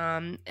most.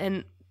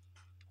 And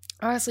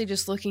honestly,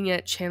 just looking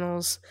at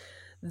channels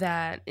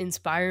that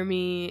inspire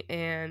me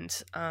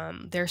and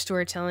their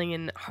storytelling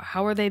and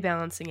how are they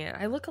balancing it.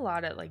 I look a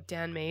lot at like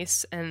Dan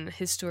Mace and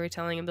his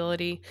storytelling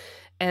ability,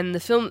 and the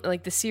film,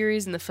 like the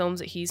series and the films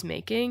that he's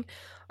making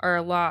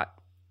are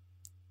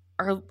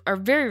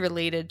very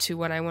related to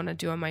what I want to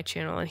do on my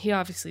channel. And he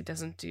obviously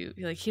doesn't do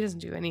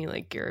any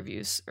like gear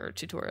reviews or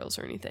tutorials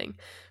or anything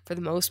for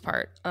the most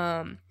part.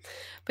 But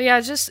yeah,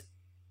 just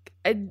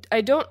I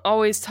don't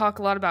always talk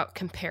a lot about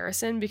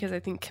comparison, because I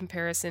think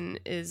comparison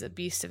is a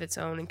beast of its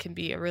own and can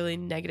be a really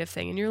negative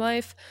thing in your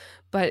life.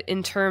 But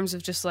in terms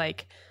of just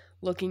like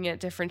looking at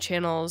different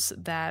channels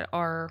that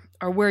are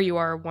where you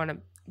are want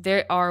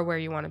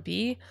to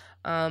be,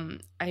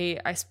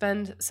 I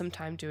spend some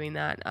time doing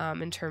that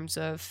in terms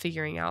of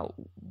figuring out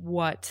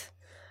what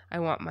I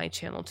want my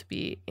channel to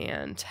be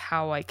and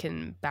how I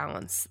can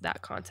balance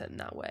that content in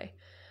that way.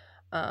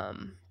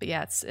 But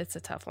yeah, it's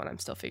a tough one. I'm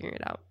still figuring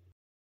it out.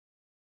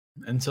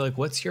 And so, like,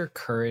 what's your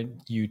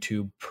current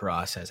YouTube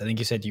process? I think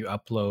you said you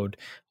upload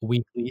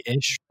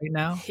weekly-ish right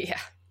now. Yeah,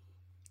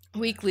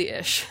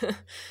 weekly-ish.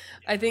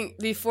 I think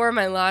before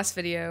my last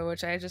video,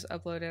 which I just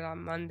uploaded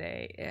on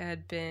Monday, it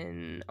had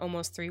been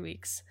almost 3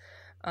 weeks.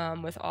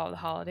 With all the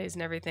holidays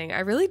and everything.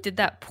 I really did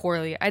that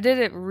poorly. I did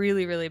it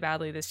really, really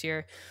badly this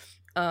year.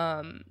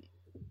 Because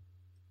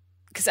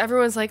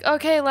everyone's like,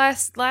 okay,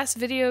 last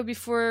video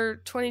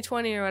before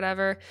 2020 or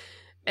whatever.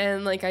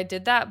 And like I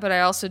did that, but I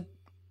also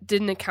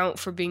didn't account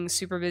for being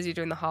super busy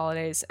during the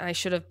holidays. I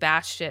should have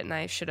batched it and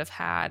I should have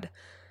had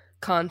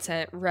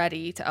content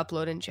ready to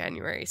upload in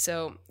January.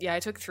 So yeah,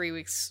 I took 3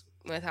 weeks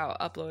without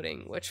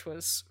uploading, which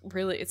was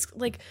really, it's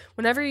like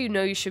whenever you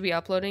know you should be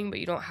uploading, but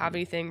you don't have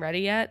anything ready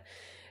yet,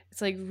 it's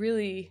like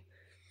really,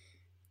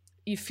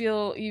 you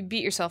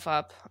beat yourself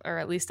up, or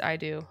at least I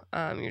do.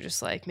 You're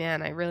just like,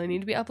 man, I really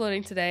need to be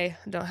uploading today.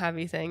 I don't have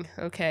anything.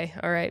 Okay.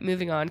 All right.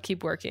 Moving on.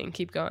 Keep working.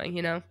 Keep going,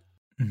 you know?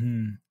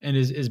 Mm-hmm. And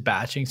is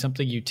batching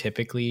something you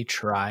typically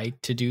try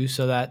to do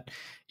so that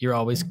you're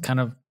always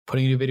kind of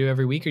putting a new video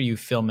every week? Or are you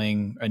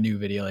filming a new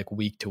video like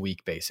week to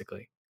week,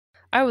 basically?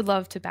 I would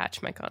love to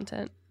batch my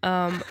content.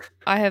 I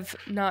have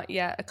not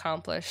yet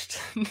accomplished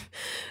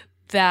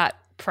that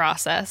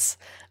process.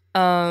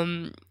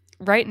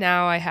 Right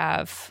now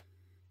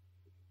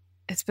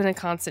it's been a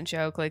constant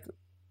joke. Like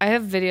I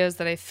have videos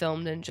that I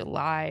filmed in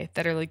July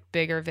that are like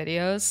bigger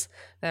videos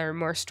that are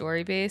more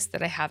story based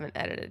that I haven't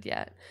edited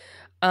yet.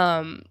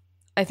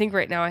 I think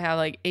right now I have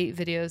like 8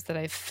 videos that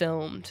I've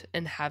filmed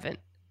and haven't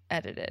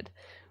edited,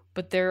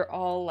 but they're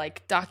all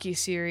like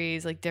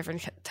docuseries, like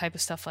different type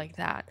of stuff like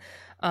that.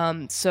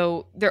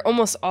 So they're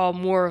almost all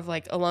more of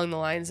like along the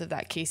lines of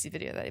that Casey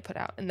video that I put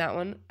out. And that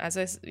one, as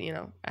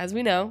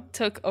we know,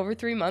 took over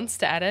 3 months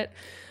to edit.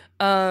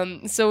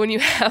 So when you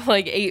have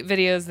like 8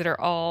 videos that are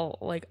all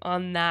like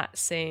on that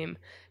same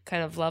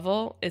kind of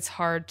level, it's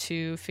hard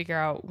to figure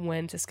out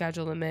when to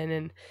schedule them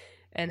in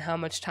and how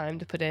much time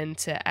to put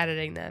into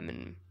editing them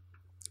and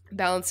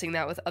balancing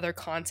that with other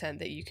content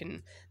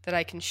that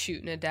I can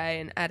shoot in a day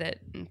and edit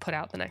and put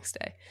out the next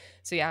day.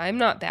 So yeah, I'm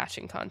not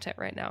batching content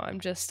right now. I'm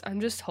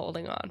just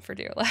holding on for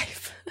dear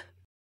life.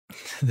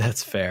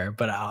 That's fair.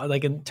 But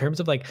like in terms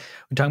of like,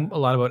 we're talking a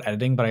lot about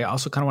editing, but I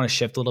also kind of want to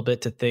shift a little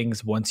bit to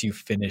things once you've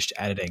finished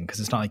editing,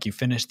 because it's not like you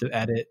finish the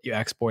edit, you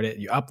export it,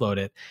 you upload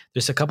it.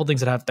 There's a couple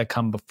things that have to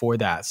come before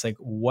that. It's like,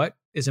 what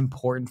is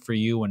important for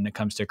you when it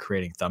comes to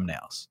creating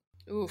thumbnails?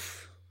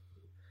 Oof.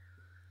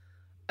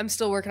 I'm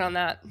still working on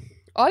that.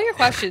 All your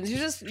questions,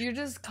 you're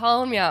just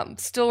calling me out. I'm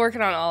still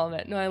working on all of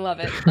it. No, I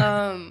love it.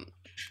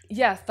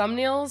 Yeah,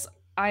 thumbnails.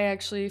 I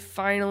actually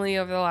finally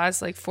over the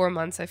last like 4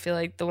 months, I feel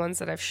like the ones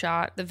that I've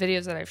shot, the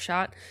videos that I've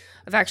shot,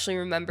 I've actually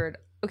remembered,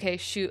 okay,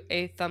 shoot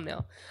a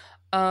thumbnail.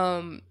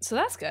 So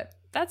that's good.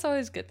 That's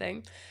always a good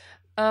thing.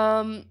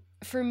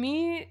 For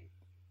me,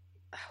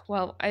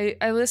 well,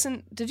 I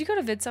listened, did you go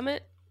to Vid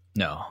Summit?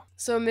 No.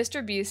 So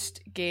Mr.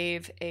 Beast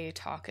gave a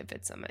talk at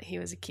Vid Summit. He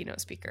was a keynote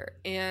speaker,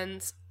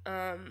 and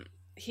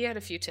he had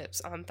a few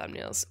tips on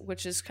thumbnails,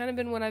 which has kind of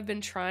been what I've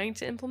been trying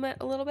to implement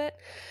a little bit.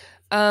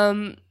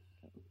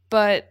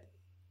 But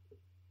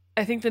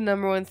I think the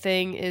number one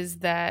thing is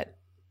that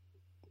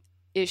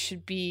it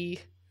should be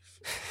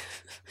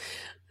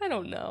I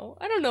don't know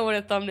what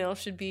a thumbnail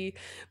should be,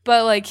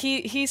 but like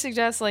he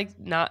suggests like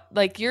not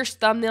like your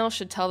thumbnail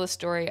should tell the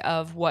story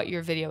of what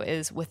your video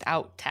is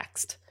without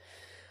text.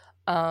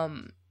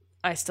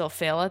 I still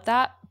fail at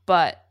that,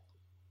 but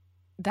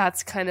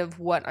that's kind of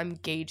what I'm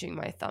gauging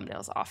my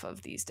thumbnails off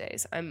of these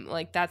days. I'm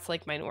like, that's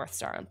like my North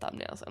Star on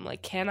thumbnails. I'm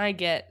like, can I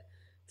get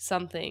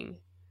something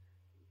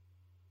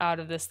out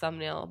of this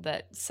thumbnail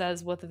that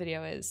says what the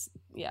video is?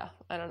 Yeah,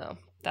 I don't know.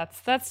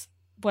 That's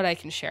what I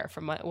can share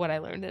from what I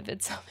learned at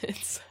Vid Summit.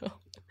 So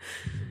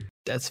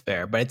that's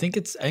fair, but I think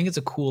it's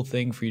a cool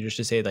thing for you just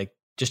to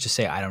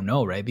say I don't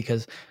know, right?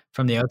 Because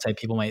from the outside,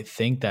 people might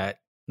think that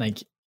like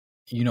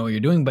you know what you're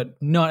doing,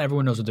 but not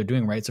everyone knows what they're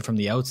doing, right? So from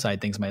the outside,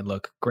 things might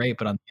look great,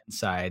 but on the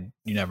inside,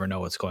 you never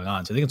know what's going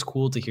on. So I think it's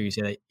cool to hear you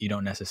say that you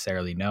don't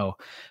necessarily know.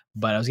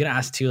 But I was going to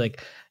ask too,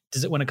 like,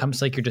 does it, when it comes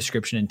to like your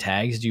description and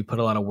tags, do you put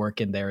a lot of work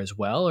in there as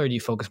well? Or do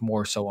you focus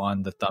more so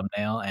on the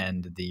thumbnail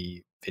and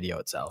the video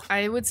itself?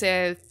 I would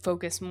say I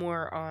focus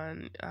more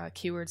on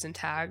keywords and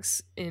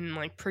tags in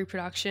like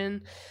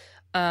pre-production.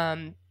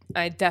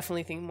 I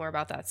definitely think more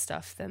about that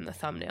stuff than the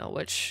thumbnail,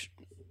 which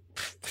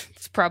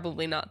it's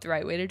probably not the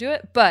right way to do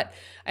it, but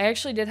I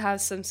actually did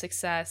have some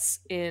success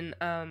in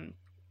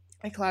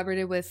I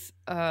collaborated with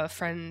a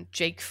friend,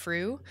 Jake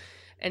Frew,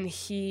 and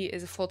he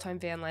is a full-time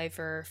van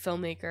lifer,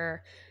 filmmaker,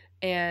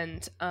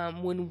 and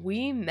when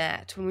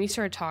we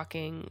started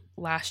talking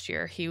last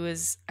year,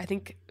 I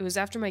think it was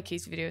after my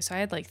case video, so I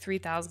had like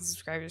 3,000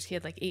 subscribers, he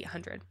had like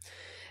 800.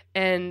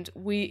 And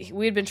we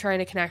had been trying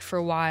to connect for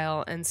a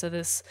while, and so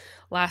this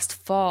last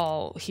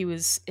fall he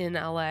was in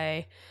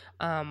LA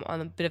on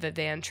a bit of a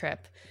van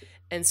trip,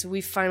 and so we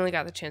finally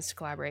got the chance to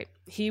collaborate.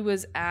 He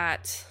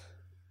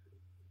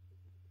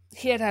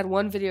had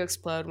one video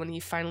explode when he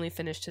finally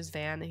finished his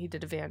van, and he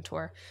did a van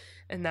tour,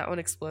 and that one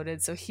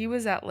exploded. So he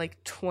was at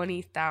like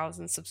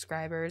 20,000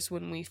 subscribers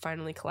when we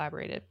finally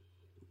collaborated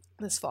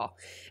this fall,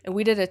 and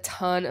we did a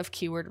ton of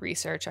keyword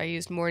research. I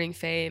used Morning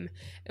Fame,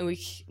 and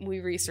we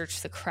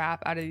researched the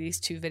crap out of these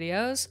 2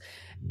 videos,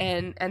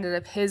 and ended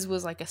up his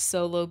was like a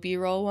solo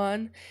B-roll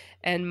one,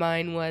 and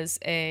mine was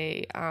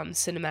a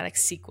cinematic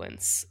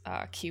sequence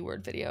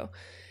keyword video,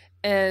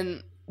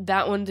 and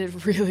that one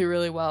did really,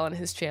 really well on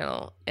his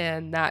channel,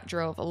 and that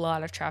drove a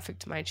lot of traffic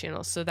to my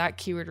channel. So that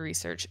keyword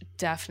research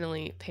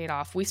definitely paid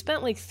off. We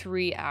spent like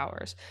 3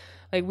 hours.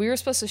 Like, we were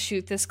supposed to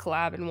shoot this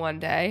collab in one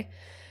day,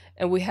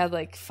 and we had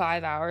like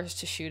 5 hours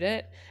to shoot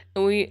it,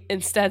 and we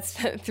instead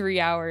spent 3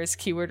 hours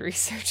keyword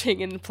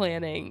researching and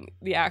planning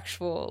the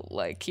actual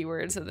like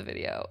keywords of the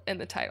video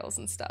and the titles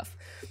and stuff.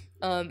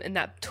 And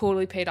that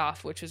totally paid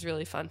off, which was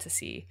really fun to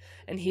see.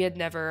 And he had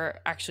never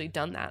actually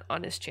done that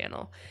on his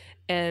channel.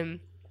 And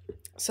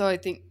so I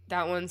think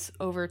that one's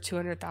over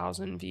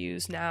 200,000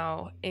 views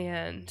now,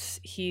 and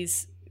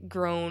he's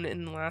grown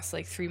in the last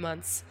like 3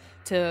 months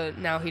to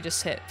now he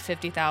just hit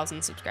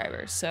 50,000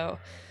 subscribers. So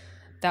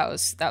that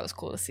was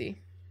cool to see.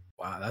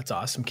 Wow, that's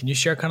awesome. Can you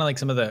share kind of like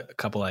some of the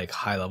couple like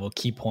high level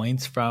key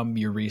points from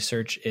your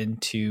research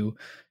into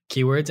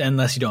keywords? And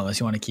unless you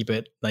want to keep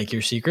it like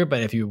your secret,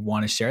 but if you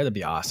want to share, that'd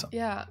be awesome.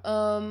 Yeah.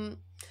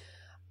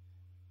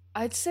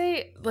 I'd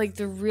say like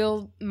the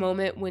real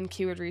moment when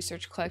keyword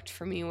research clicked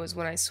for me was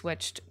when I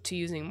switched to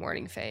using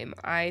Morning Fame.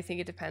 I think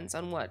it depends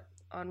on what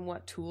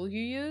tool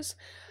you use.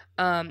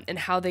 And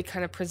how they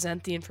kind of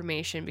present the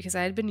information, because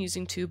I had been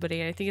using TubeBuddy,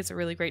 and I think it's a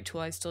really great tool.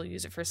 I still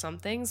use it for some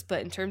things,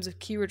 but in terms of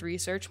keyword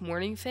research,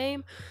 Morning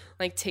Fame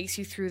like takes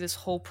you through this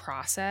whole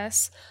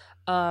process,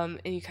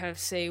 and you kind of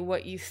say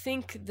what you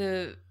think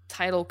the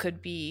title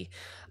could be,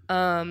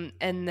 and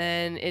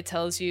then it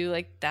tells you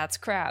like, that's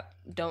crap,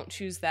 don't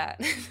choose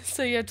that.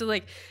 So you have to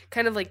like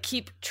kind of like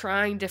keep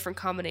trying different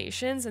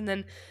combinations, and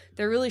then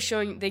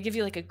they give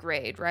you like a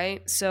grade,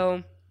 right?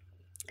 So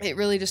it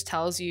really just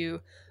tells you,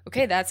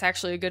 okay, that's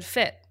actually a good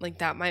fit. Like,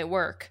 that might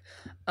work.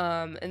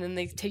 And then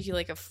they take you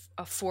like a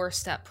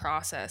 4-step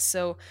process.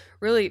 So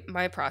really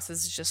my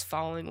process is just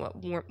following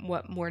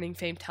what Morning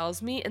Fame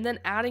tells me, and then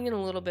adding in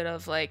a little bit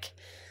of like,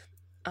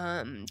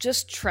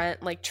 just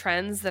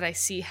trends that I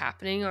see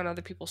happening on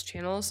other people's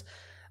channels,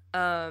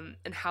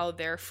 and how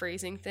they're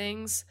phrasing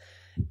things.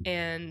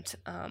 And,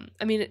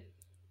 I mean,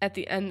 at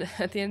the end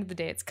of the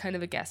day, it's kind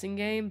of a guessing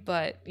game,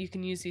 but you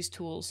can use these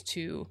tools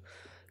to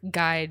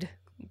guide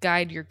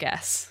your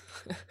guess,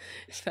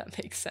 if that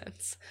makes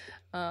sense.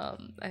 I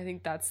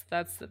think that's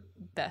the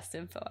best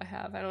info I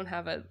have. I don't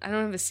have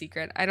a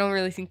secret. I don't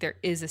really think there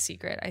is a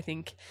secret. I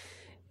think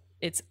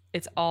it's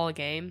all a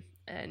game,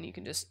 and you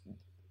can just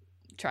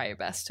try your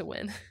best to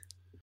win.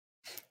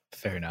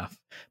 Fair enough.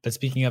 But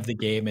speaking of the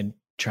game and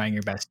trying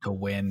your best to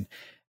win,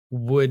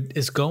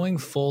 is going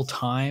full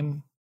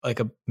time like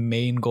a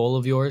main goal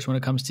of yours when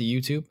it comes to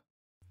YouTube?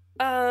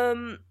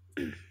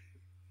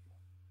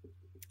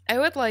 I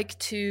would like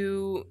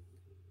to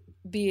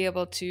be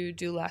able to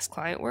do less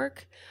client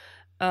work,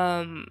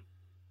 and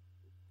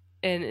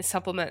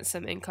supplement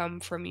some income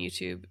from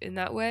YouTube in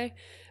that way.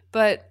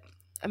 But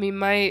I mean,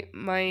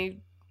 my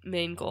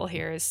main goal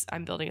here is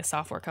I'm building a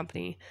software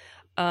company,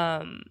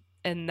 and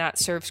that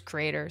serves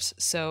creators.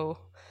 So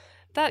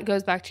that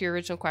goes back to your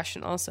original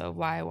question also,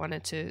 why I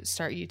wanted to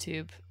start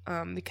YouTube,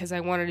 because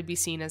I wanted to be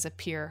seen as a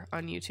peer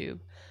on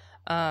YouTube.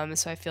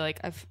 So I feel like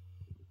I've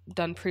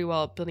done pretty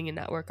well at building a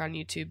network on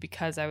YouTube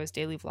because I was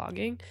daily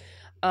vlogging.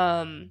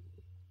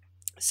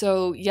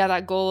 So yeah,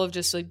 that goal of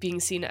just like being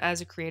seen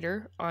as a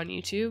creator on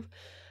YouTube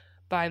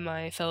by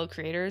my fellow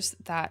creators,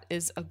 that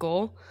is a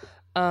goal.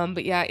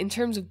 But yeah, in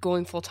terms of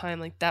going full time,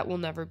 like that will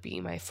never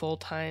be my full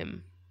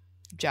time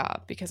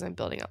job because I'm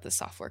building up this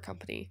software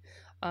company.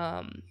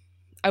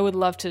 I would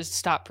love to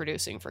stop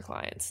producing for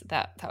clients.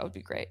 That would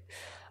be great.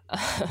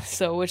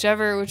 So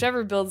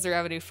whichever builds the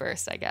revenue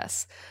first, I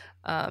guess.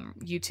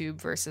 YouTube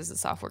versus a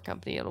software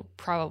company, it'll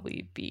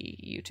probably be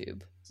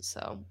YouTube.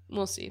 So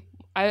we'll see.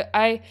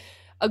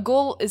 A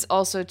goal is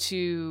also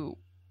to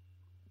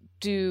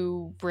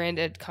do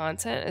branded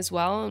content as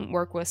well and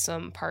work with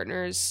some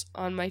partners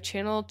on my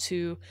channel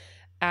to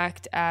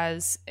act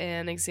as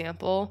an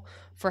example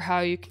for how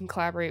you can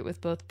collaborate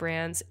with both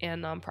brands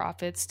and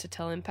nonprofits to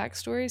tell impact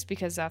stories,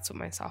 because that's what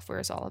my software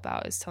is all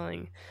about, is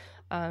telling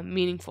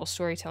meaningful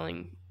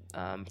storytelling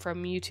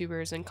from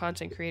YouTubers and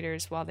content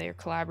creators while they are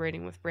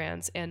collaborating with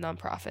brands and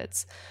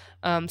nonprofits.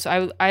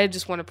 So I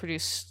just want to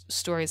produce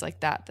stories like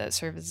that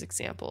serve as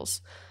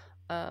examples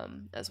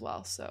as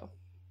well. So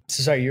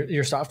sorry,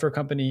 your software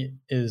company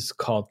is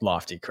called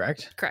Lofty,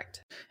 correct?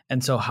 Correct.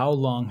 And so how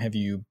long have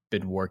you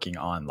been working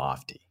on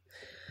Lofty?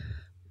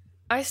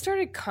 I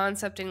started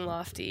concepting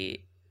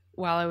Lofty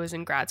while I was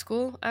in grad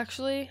school,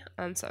 actually.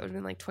 So it would have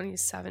been like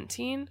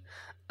 2017.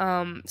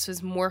 So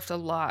it's morphed a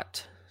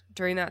lot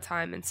during that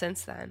time and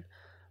since then.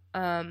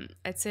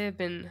 I'd say I've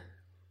been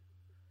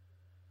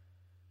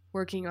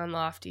working on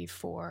Lofty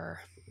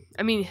for,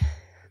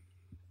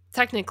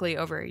 technically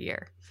over a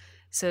year.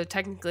 So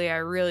technically I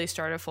really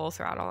started full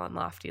throttle on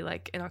Lofty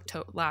like in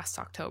last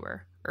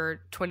October.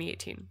 or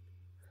 2018,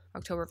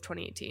 October of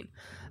 2018.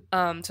 So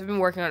I've been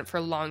working on it for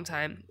a long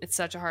time. It's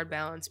such a hard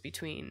balance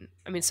between,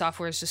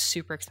 software is just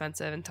super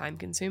expensive and time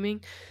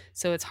consuming.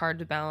 So it's hard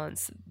to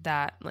balance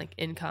that like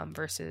income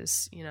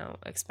versus,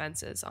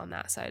 expenses on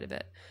that side of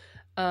it.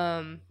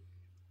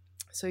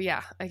 So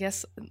yeah, I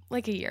guess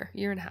like a year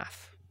and a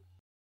half.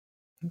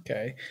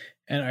 Okay.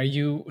 And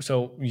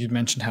so you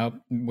mentioned how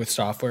with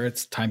software,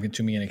 it's time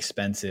consuming and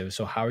expensive.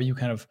 So how are you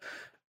kind of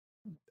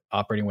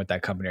operating with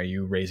that company? Are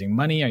you raising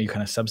money? Are you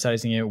kind of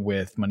subsidizing it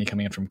with money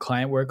coming in from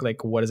client work?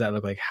 Like, what does that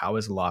look like? How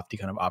is Lofty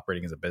kind of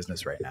operating as a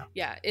business right now?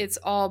 Yeah, it's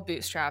all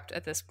bootstrapped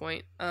at this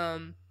point. I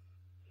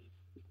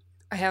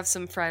have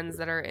some friends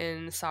that are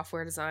in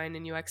software design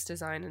and UX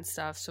design and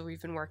stuff, so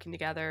we've been working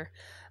together.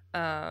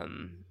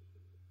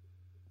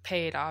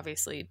 Paid,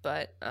 obviously,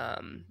 but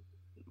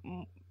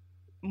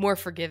more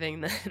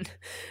forgiving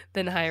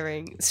than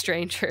hiring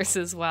strangers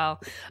as well.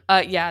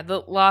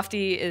 The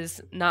Lofty is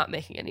not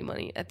making any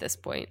money at this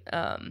point,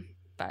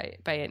 by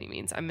any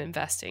means. I'm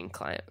investing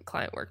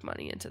client work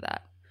money into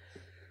that.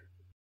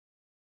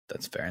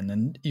 That's fair. And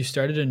then you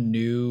started a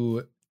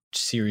new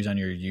series on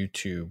your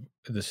YouTube.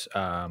 This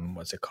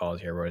what's it called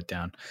here? I wrote it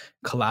down.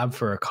 Collab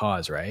for a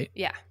Cause, right?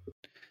 Yeah.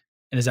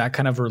 And is that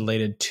kind of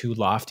related to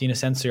Lofty in a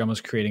sense? So you're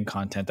almost creating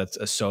content that's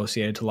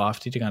associated to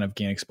Lofty to kind of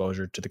gain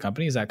exposure to the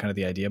company. Is that kind of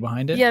the idea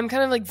behind it? Yeah, I'm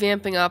kind of like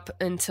vamping up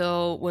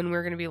until when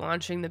we're going to be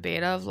launching the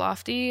beta of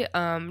Lofty.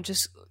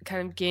 Just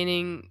kind of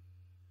gaining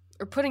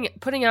or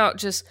putting out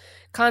just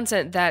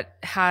content that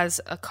has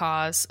a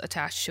cause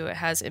attached to it,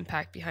 has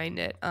impact behind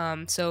it.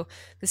 So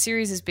the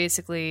series is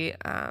basically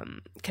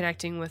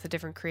connecting with a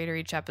different creator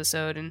each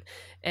episode,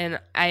 and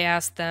I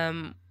asked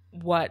them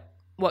what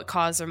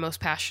cause they're most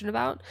passionate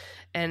about,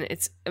 and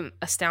it's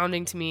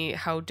astounding to me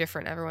how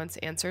different everyone's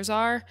answers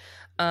are.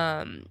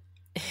 So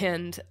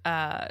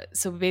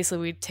basically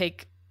we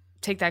take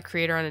that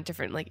creator on a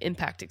different like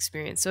impact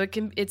experience. So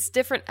it's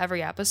different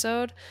every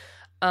episode.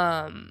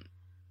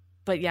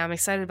 But yeah, I'm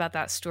excited about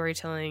that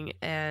storytelling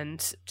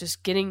and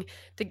just getting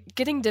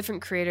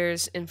different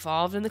creators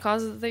involved in the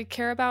causes that they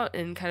care about,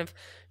 and kind of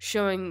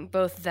showing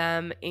both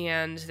them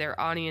and their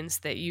audience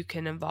that you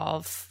can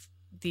involve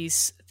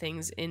these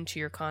things into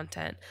your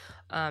content,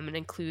 and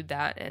include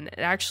that. And it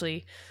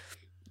actually,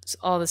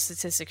 all the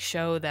statistics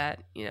show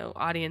that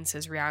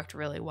audiences react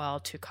really well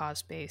to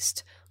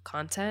cause-based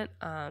content,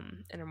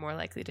 and are more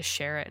likely to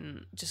share it,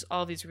 and just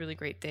all these really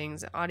great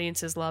things.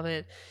 Audiences love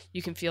it.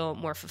 You can feel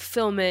more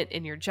fulfillment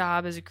in your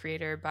job as a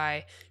creator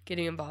by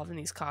getting involved in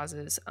these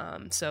causes.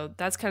 So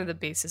that's kind of the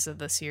basis of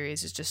the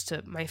series, is just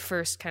my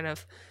first kind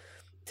of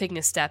taking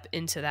a step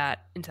into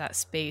that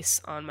space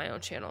on my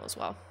own channel as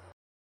well.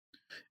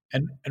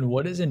 And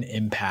what is an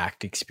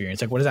impact experience?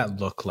 Like, what does that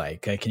look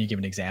like? Can you give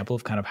an example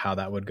of kind of how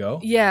that would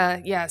go?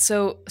 Yeah.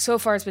 So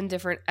far it's been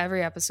different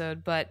every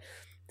episode, but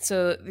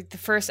so the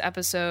first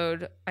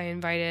episode I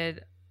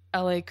invited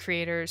LA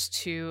creators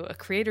to a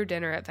creator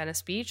dinner at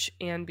Venice Beach,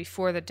 and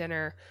before the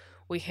dinner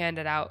we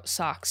handed out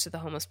socks to the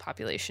homeless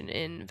population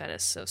in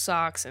Venice. So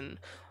socks and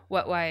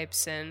wet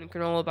wipes and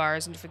granola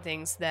bars and different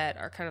things that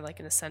are kind of like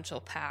an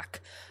essential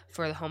pack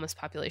for the homeless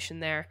population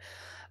there.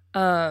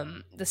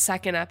 The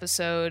second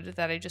episode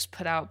that I just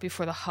put out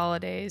before the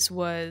holidays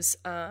was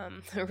a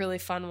really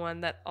fun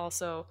one that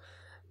also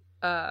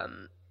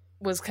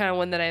was kind of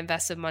one that I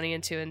invested money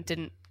into and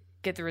didn't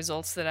get the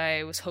results that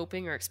I was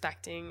hoping or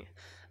expecting,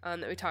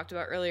 that we talked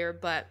about earlier.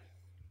 But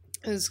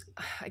it was,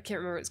 I can't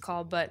remember what it's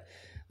called, but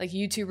like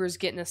YouTubers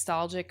get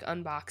nostalgic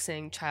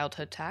unboxing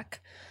childhood tech.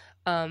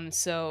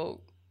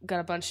 So got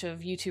a bunch of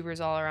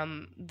YouTubers all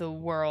around the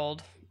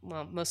world,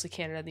 well, mostly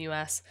Canada and the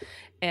US,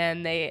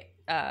 and they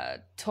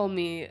told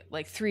me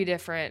like 3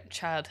 different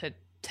childhood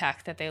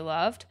tech that they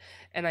loved,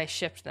 and I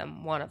shipped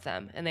them one of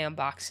them, and they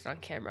unboxed it on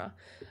camera.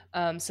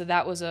 So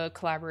that was a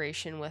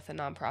collaboration with a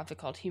nonprofit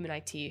called Human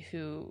IT,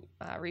 who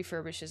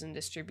refurbishes and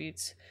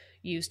distributes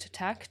used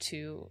tech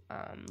to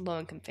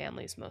low-income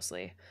families,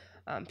 mostly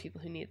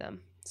people who need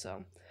them.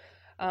 So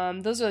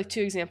those are like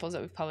 2 examples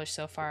that we've published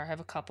so far. I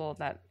have a couple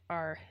that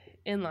are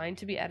in line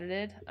to be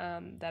edited,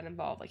 that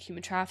involve like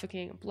human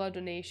trafficking, blood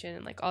donation,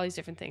 and like all these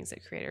different things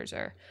that creators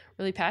are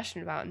really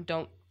passionate about and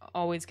don't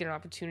always get an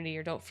opportunity,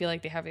 or don't feel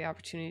like they have the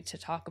opportunity to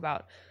talk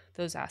about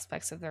those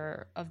aspects of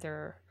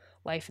their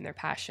life and their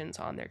passions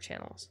on their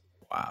channels.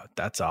 Wow,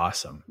 that's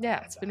awesome.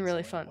 Yeah, it's been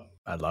really fun.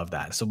 I love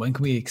that. So when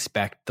can we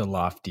expect the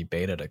Lofty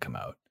beta to come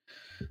out?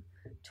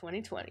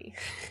 2020.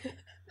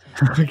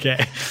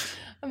 Okay.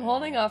 I'm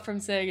holding off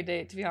from saying a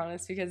date, to be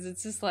honest, because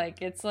it's just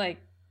like, it's like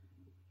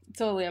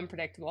totally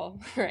unpredictable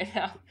right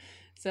now.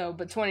 So,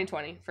 but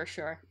 2020 for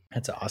sure.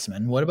 That's awesome.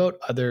 And what about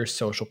other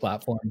social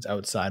platforms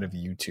outside of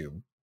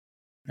YouTube?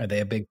 Are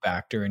they a big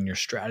factor in your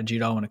strategy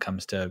at all when it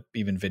comes to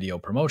even video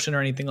promotion or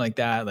anything like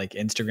that? Like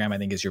Instagram, I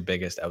think, is your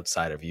biggest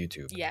outside of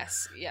YouTube.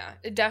 Yes. Yeah.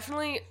 It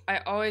definitely, I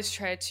always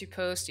try to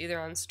post either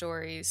on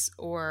stories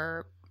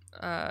or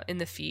in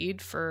the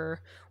feed for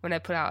when I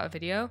put out a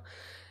video.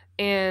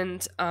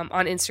 And on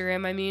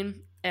Instagram, I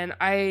mean. And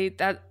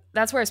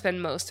that's where I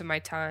spend most of my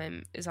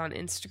time, is on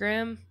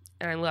Instagram.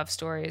 and I love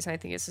stories. I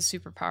think it's a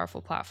super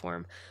powerful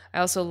platform. I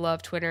also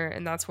love Twitter,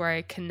 and that's where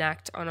I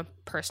connect on a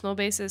personal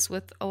basis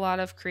with a lot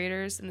of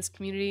creators in this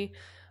community.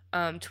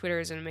 Twitter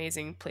is an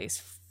amazing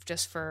place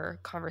just for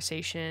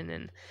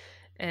conversation,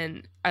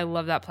 and I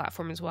love that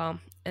platform as well.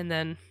 And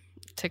then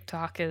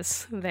TikTok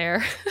is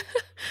there.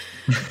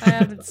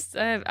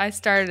 I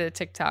started a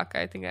TikTok.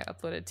 I think I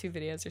uploaded 2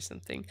 videos or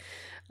something.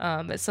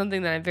 It's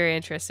something that I'm very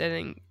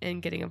interested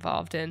in getting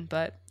involved in,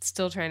 but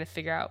still trying to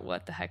figure out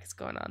what the heck is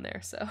going on there.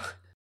 So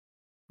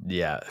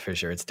Yeah, for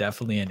sure. It's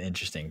definitely an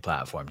interesting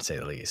platform to say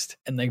the least.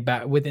 And like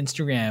back with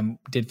Instagram,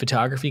 did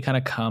photography kind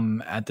of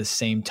come at the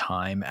same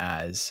time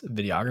as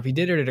videography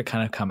did, or did it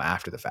kind of come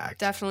after the fact?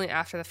 definitely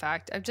after the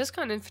fact. I've just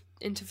gotten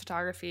into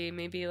photography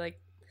maybe like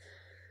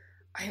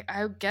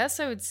I guess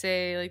I would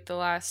say like the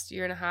last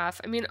year and a half.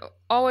 I mean,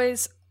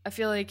 always I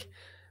feel like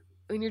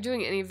when you're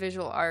doing any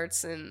visual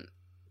arts and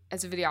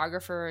as a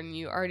videographer and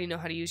you already know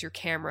how to use your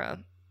camera,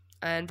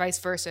 and vice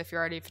versa if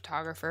you're already a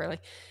photographer,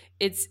 like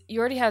you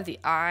already have the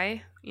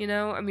eye, you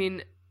know? I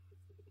mean,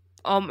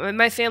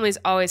 my family's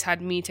always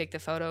had me take the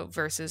photo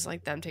versus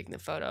like them taking the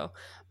photo.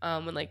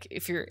 When like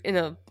if you're in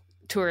a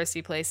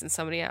touristy place and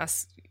somebody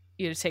asks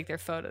you to take their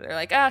photo, they're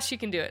like, she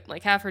can do it.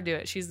 Like, have her do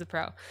it. She's the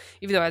pro.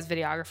 Even though as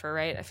videographer,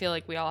 right? I feel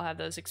like we all have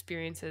those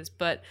experiences,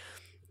 but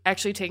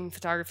actually taking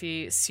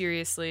photography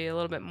seriously a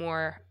little bit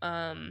more,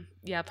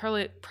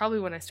 probably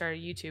when I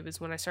started YouTube is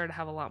when I started to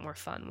have a lot more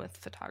fun with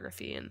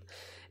photography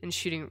and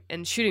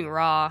shooting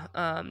raw.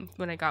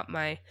 When I got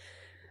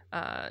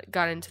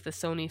into the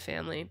Sony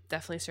family,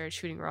 definitely started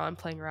shooting raw and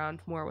playing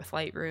around more with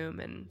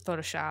Lightroom and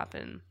Photoshop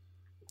and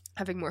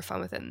having more fun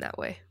with it in that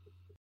way.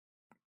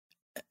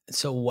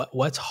 So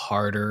what's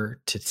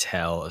harder to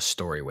tell a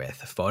story with,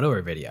 photo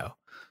or video?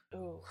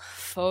 Oh,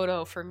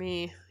 photo for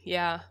me.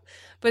 Yeah.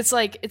 But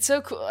it's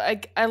so cool.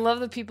 I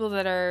love the people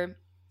that are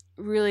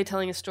really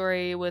telling a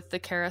story with the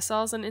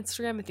carousels on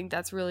Instagram. I think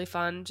that's really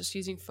fun, just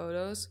using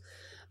photos.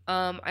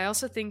 I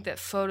also think that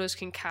photos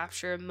can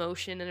capture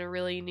emotion in a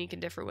really unique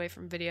and different way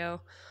from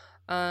video.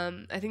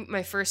 I think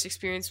my first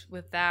experience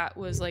with that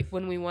was like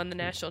when we won the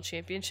national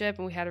championship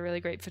and we had a really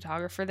great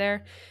photographer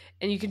there,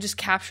 and you can just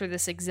capture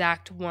this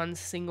exact one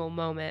single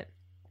moment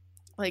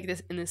like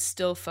this in this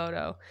still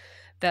photo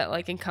that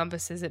like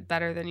encompasses it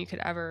better than you could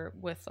ever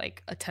with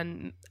like a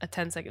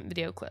 10-second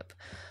video clip.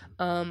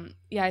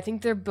 I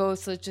think they're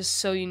both just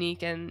so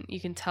unique, and you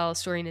can tell a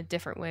story in a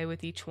different way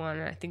with each one,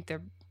 and I think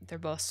they're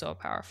both so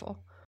powerful.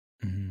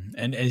 Mm-hmm.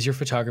 And is your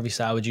photography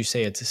style, would you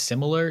say it's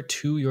similar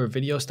to your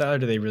video style, or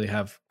do they really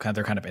have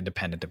they're kind of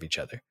independent of each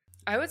other?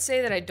 I would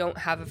say that I don't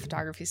have a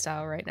photography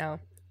style right now.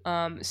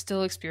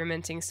 Still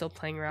experimenting, still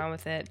playing around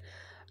with it.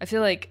 I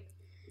feel like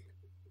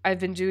I've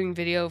been doing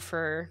video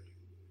for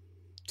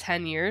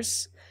 10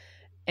 years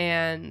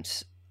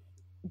and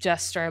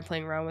just started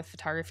playing around with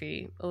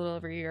photography a little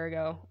over a year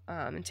ago,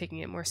 and taking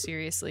it more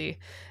seriously.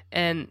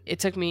 And it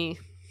took me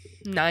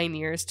 9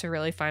 years to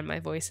really find my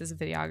voice as a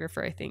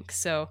videographer, I think.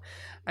 So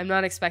I'm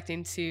not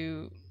expecting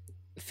to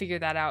figure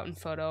that out in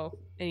photo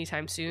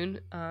anytime soon.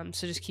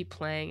 So just keep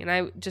playing. And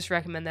I just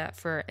recommend that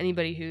for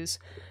anybody who's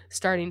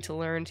starting to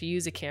learn to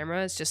use a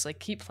camera. It's just like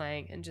keep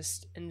playing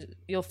and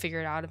you'll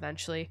figure it out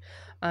eventually.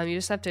 You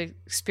just have to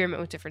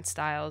experiment with different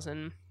styles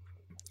and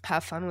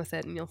have fun with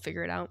it, and you'll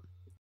figure it out.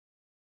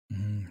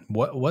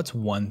 What's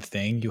one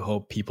thing you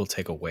hope people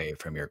take away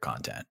from your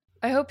content?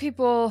 I hope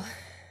people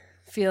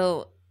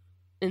feel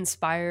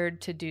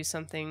inspired to do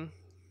something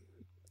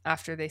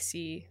after they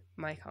see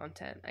my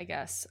content, I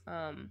guess,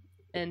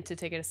 and to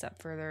take it a step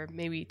further,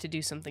 maybe to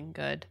do something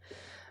good,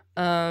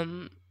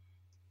 and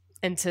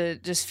to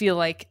just feel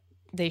like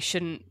they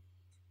shouldn't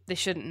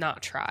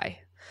not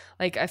try.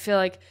 Like I feel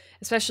like,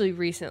 especially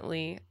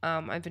recently,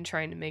 I've been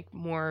trying to make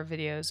more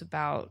videos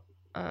about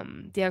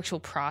the actual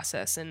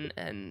process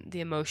and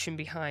the emotion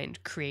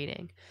behind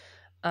creating.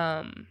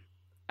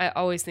 I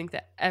always think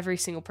that every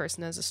single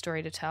person has a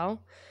story to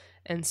tell.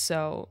 And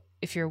so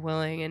if you're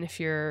willing and if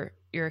you're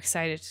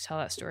excited to tell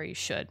that story, you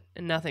should,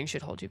 and nothing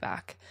should hold you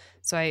back.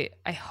 So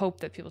I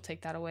hope that people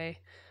take that away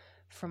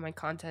from my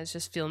content,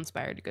 just feel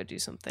inspired to go do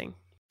something.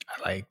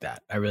 I like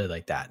that. I really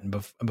like that. And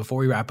before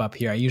we wrap up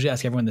here, I usually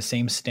ask everyone the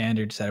same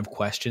standard set of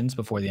questions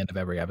before the end of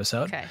every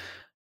episode. Okay.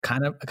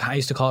 I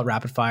used to call it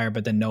rapid fire,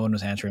 but then no one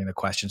was answering the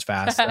questions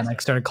fast. And I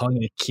started calling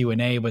it a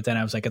Q&A, but then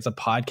I was like, it's a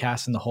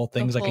podcast and the whole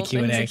thing's like a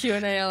Q&A. It's a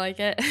Q&A, I like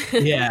it.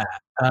 Yeah.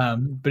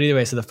 But either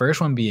way, so the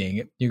first one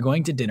being, you're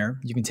going to dinner.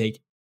 You can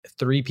take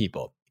 3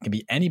 people. It can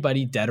be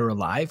anybody, dead or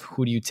alive.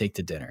 Who do you take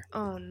to dinner?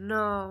 Oh,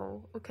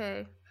 no.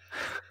 Okay.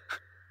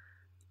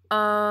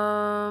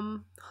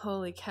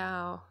 Holy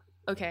cow.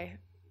 Okay.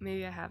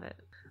 Maybe I have it.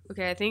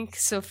 Okay, I think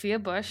Sophia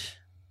Bush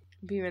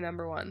would be my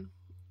number one.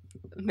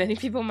 Many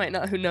people might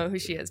not know who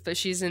she is, but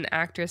she's an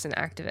actress and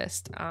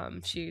activist.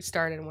 She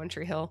started in One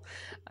Tree Hill,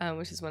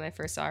 which is when I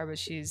first saw her, but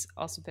she's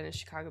also been in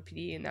Chicago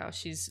PD, and now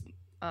she's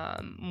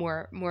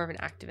more of an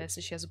activist,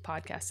 and she has a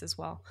podcast as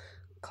well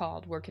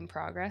called Work in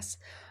Progress.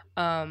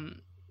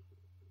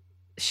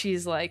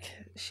 She's like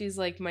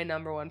my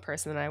number one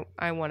person that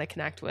I want to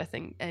connect with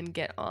and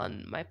get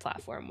on my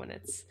platform when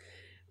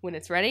when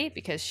it's ready,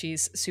 because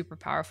she's super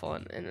powerful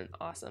and an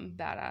awesome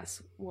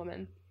badass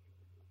woman.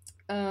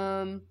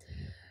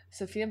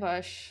 Sophia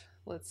Bush.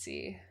 Let's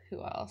see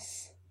who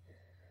else.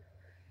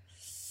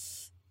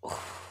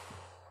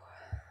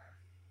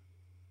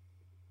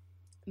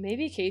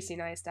 Maybe Casey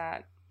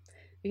Neistat,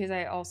 because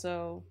I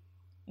also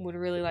would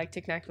really like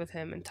to connect with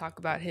him and talk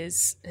about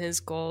his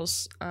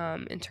goals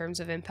in terms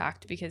of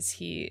impact, because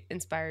he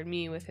inspired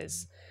me with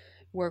his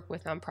work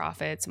with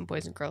nonprofits and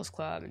Boys and Girls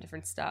Club and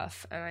different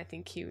stuff, and I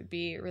think he would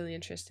be really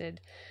interested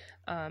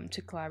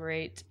to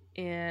collaborate.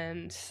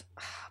 And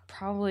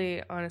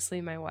probably, honestly,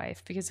 my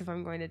wife, because if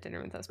I'm going to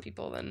dinner with those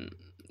people, then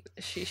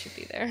she should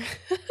be there.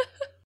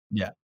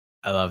 Yeah,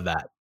 I love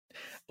that.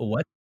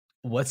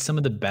 What's some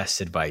of the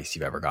best advice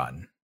you've ever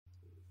gotten?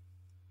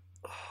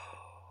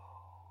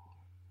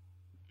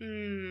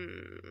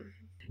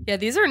 Yeah,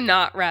 these are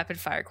not rapid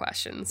fire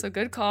questions, so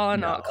good call on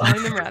not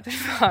calling them rapid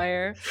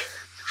fire.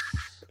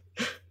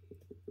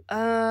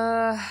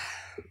 I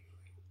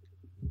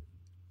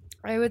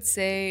would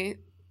say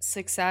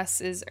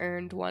success is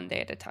earned one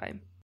day at a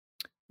time.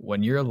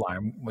 When your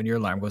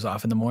alarm goes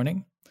off in the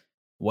morning,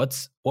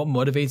 what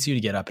motivates you to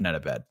get up and out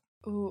of bed?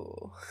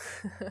 Ooh.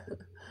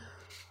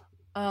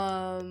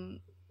 I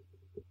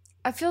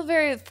feel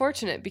very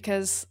fortunate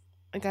because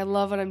like I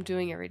love what I'm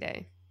doing every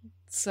day.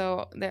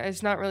 So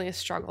there's not really a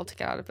struggle to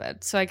get out of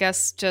bed. So I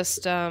guess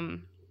just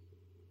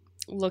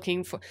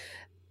looking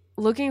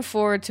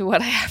forward to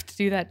what I have to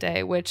do that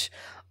day, which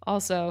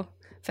also,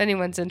 if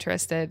anyone's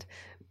interested,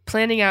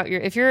 planning out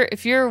if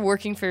you're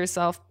working for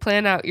yourself,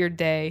 plan out your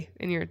day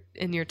and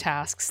your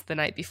tasks the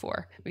night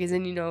before, because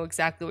then you know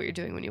exactly what you're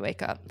doing when you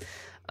wake up.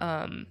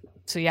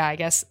 So yeah, I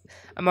guess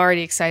I'm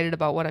already excited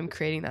about what I'm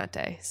creating that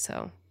day.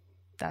 So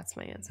that's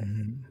my answer.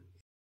 Mm-hmm.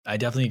 I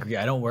definitely agree.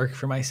 I don't work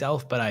for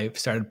myself, but I've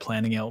started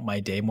planning out my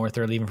day more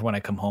thoroughly. Even for when I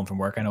come home from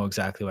work, I know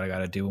exactly what I got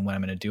to do and when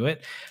I'm going to do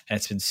it. And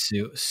it's been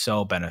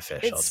so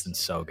beneficial. It's been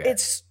so good.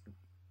 It's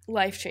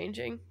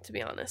life-changing, to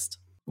be honest.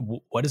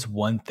 What is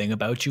one thing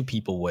about you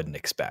people wouldn't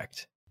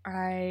expect?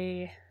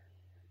 I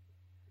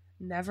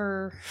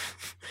never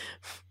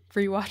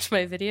rewatch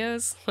my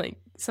videos. Like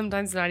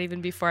sometimes not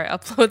even before I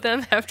upload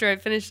them, after I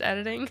finished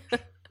editing.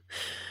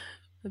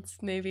 That's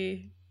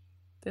maybe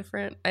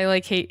different. I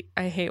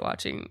hate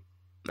watching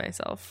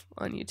myself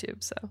on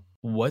YouTube. So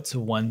what's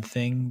one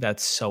thing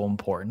that's so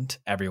important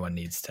everyone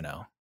needs to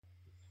know?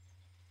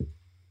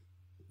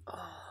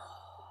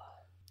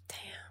 Oh,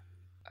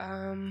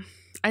 damn.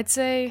 I'd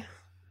say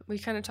we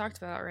kind of talked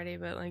about it already,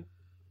 but like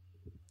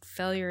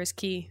failure is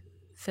key.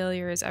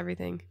 Failure is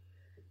everything.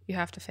 You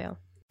have to fail.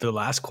 For the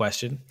last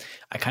question,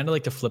 I kind of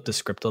like to flip the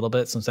script a little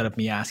bit. So instead of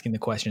me asking the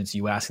question, it's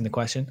you asking the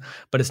question,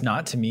 but it's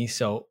not to me.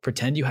 So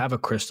pretend you have a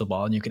crystal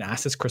ball and you can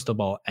ask this crystal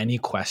ball any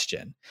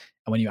question.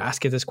 And when you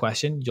ask it this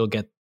question, you'll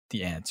get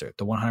the answer,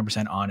 the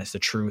 100% honest, the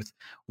truth.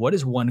 What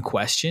is one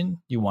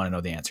question you want to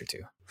know the answer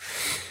to?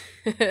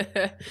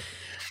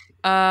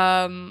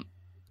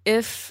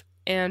 If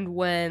and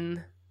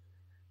when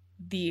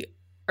the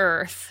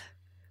earth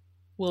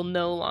will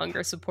no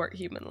longer support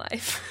human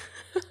life.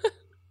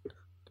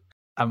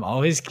 I'm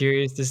always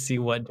curious to see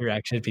what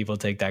direction people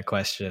take that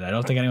question. I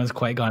don't think anyone's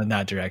quite gone in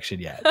that direction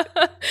yet.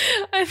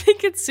 I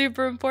think it's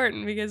super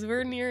important because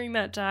we're nearing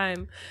that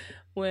time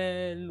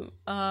when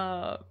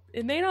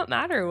it may not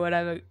matter what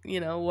I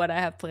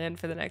have planned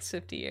for the next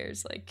 50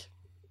 years. Like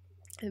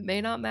it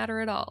may not matter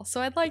at all. So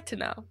I'd like to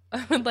know.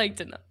 I would like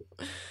to know.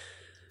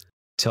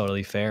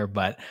 Totally fair.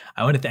 But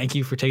I want to thank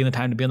you for taking the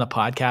time to be on the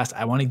podcast.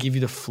 I want to give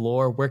you the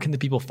floor. Where can the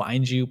people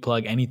find you?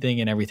 Plug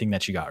anything and everything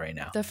that you got right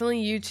now.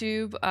 Definitely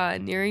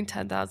YouTube, nearing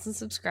 10,000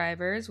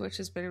 subscribers, which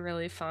has been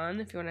really fun.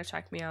 If you want to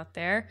check me out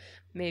there,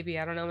 maybe,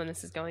 I don't know when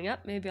this is going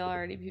up. Maybe I'll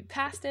already be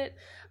past it.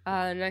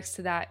 Next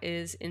to that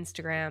is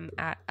Instagram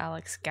at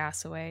Alex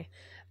Gasaway,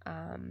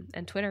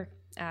 and Twitter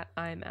at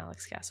I'm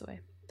Alex Gasaway.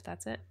 But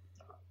that's it.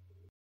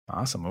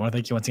 Awesome. I want to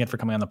thank you once again for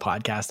coming on the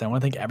podcast. I want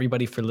to thank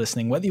everybody for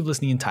listening. Whether you've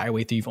listened the entire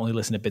way through, you've only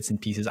listened to bits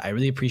and pieces, I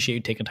really appreciate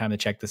you taking time to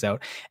check this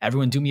out.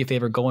 Everyone, do me a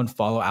favor, go and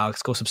follow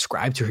Alex. Go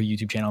subscribe to her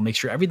YouTube channel. Make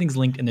sure everything's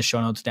linked in the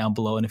show notes down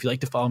below. And if you'd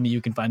like to follow me,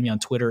 you can find me on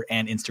Twitter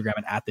and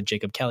Instagram at the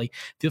Jacob Kelly.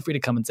 Feel free to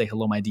come and say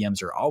hello. My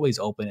DMs are always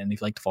open. And if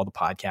you'd like to follow the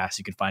podcast,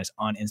 you can find us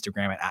on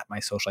Instagram at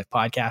My Social Life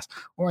Podcast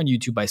or on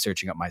YouTube by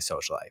searching up My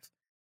Social Life.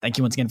 Thank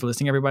you once again for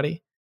listening,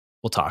 everybody.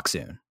 We'll talk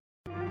soon.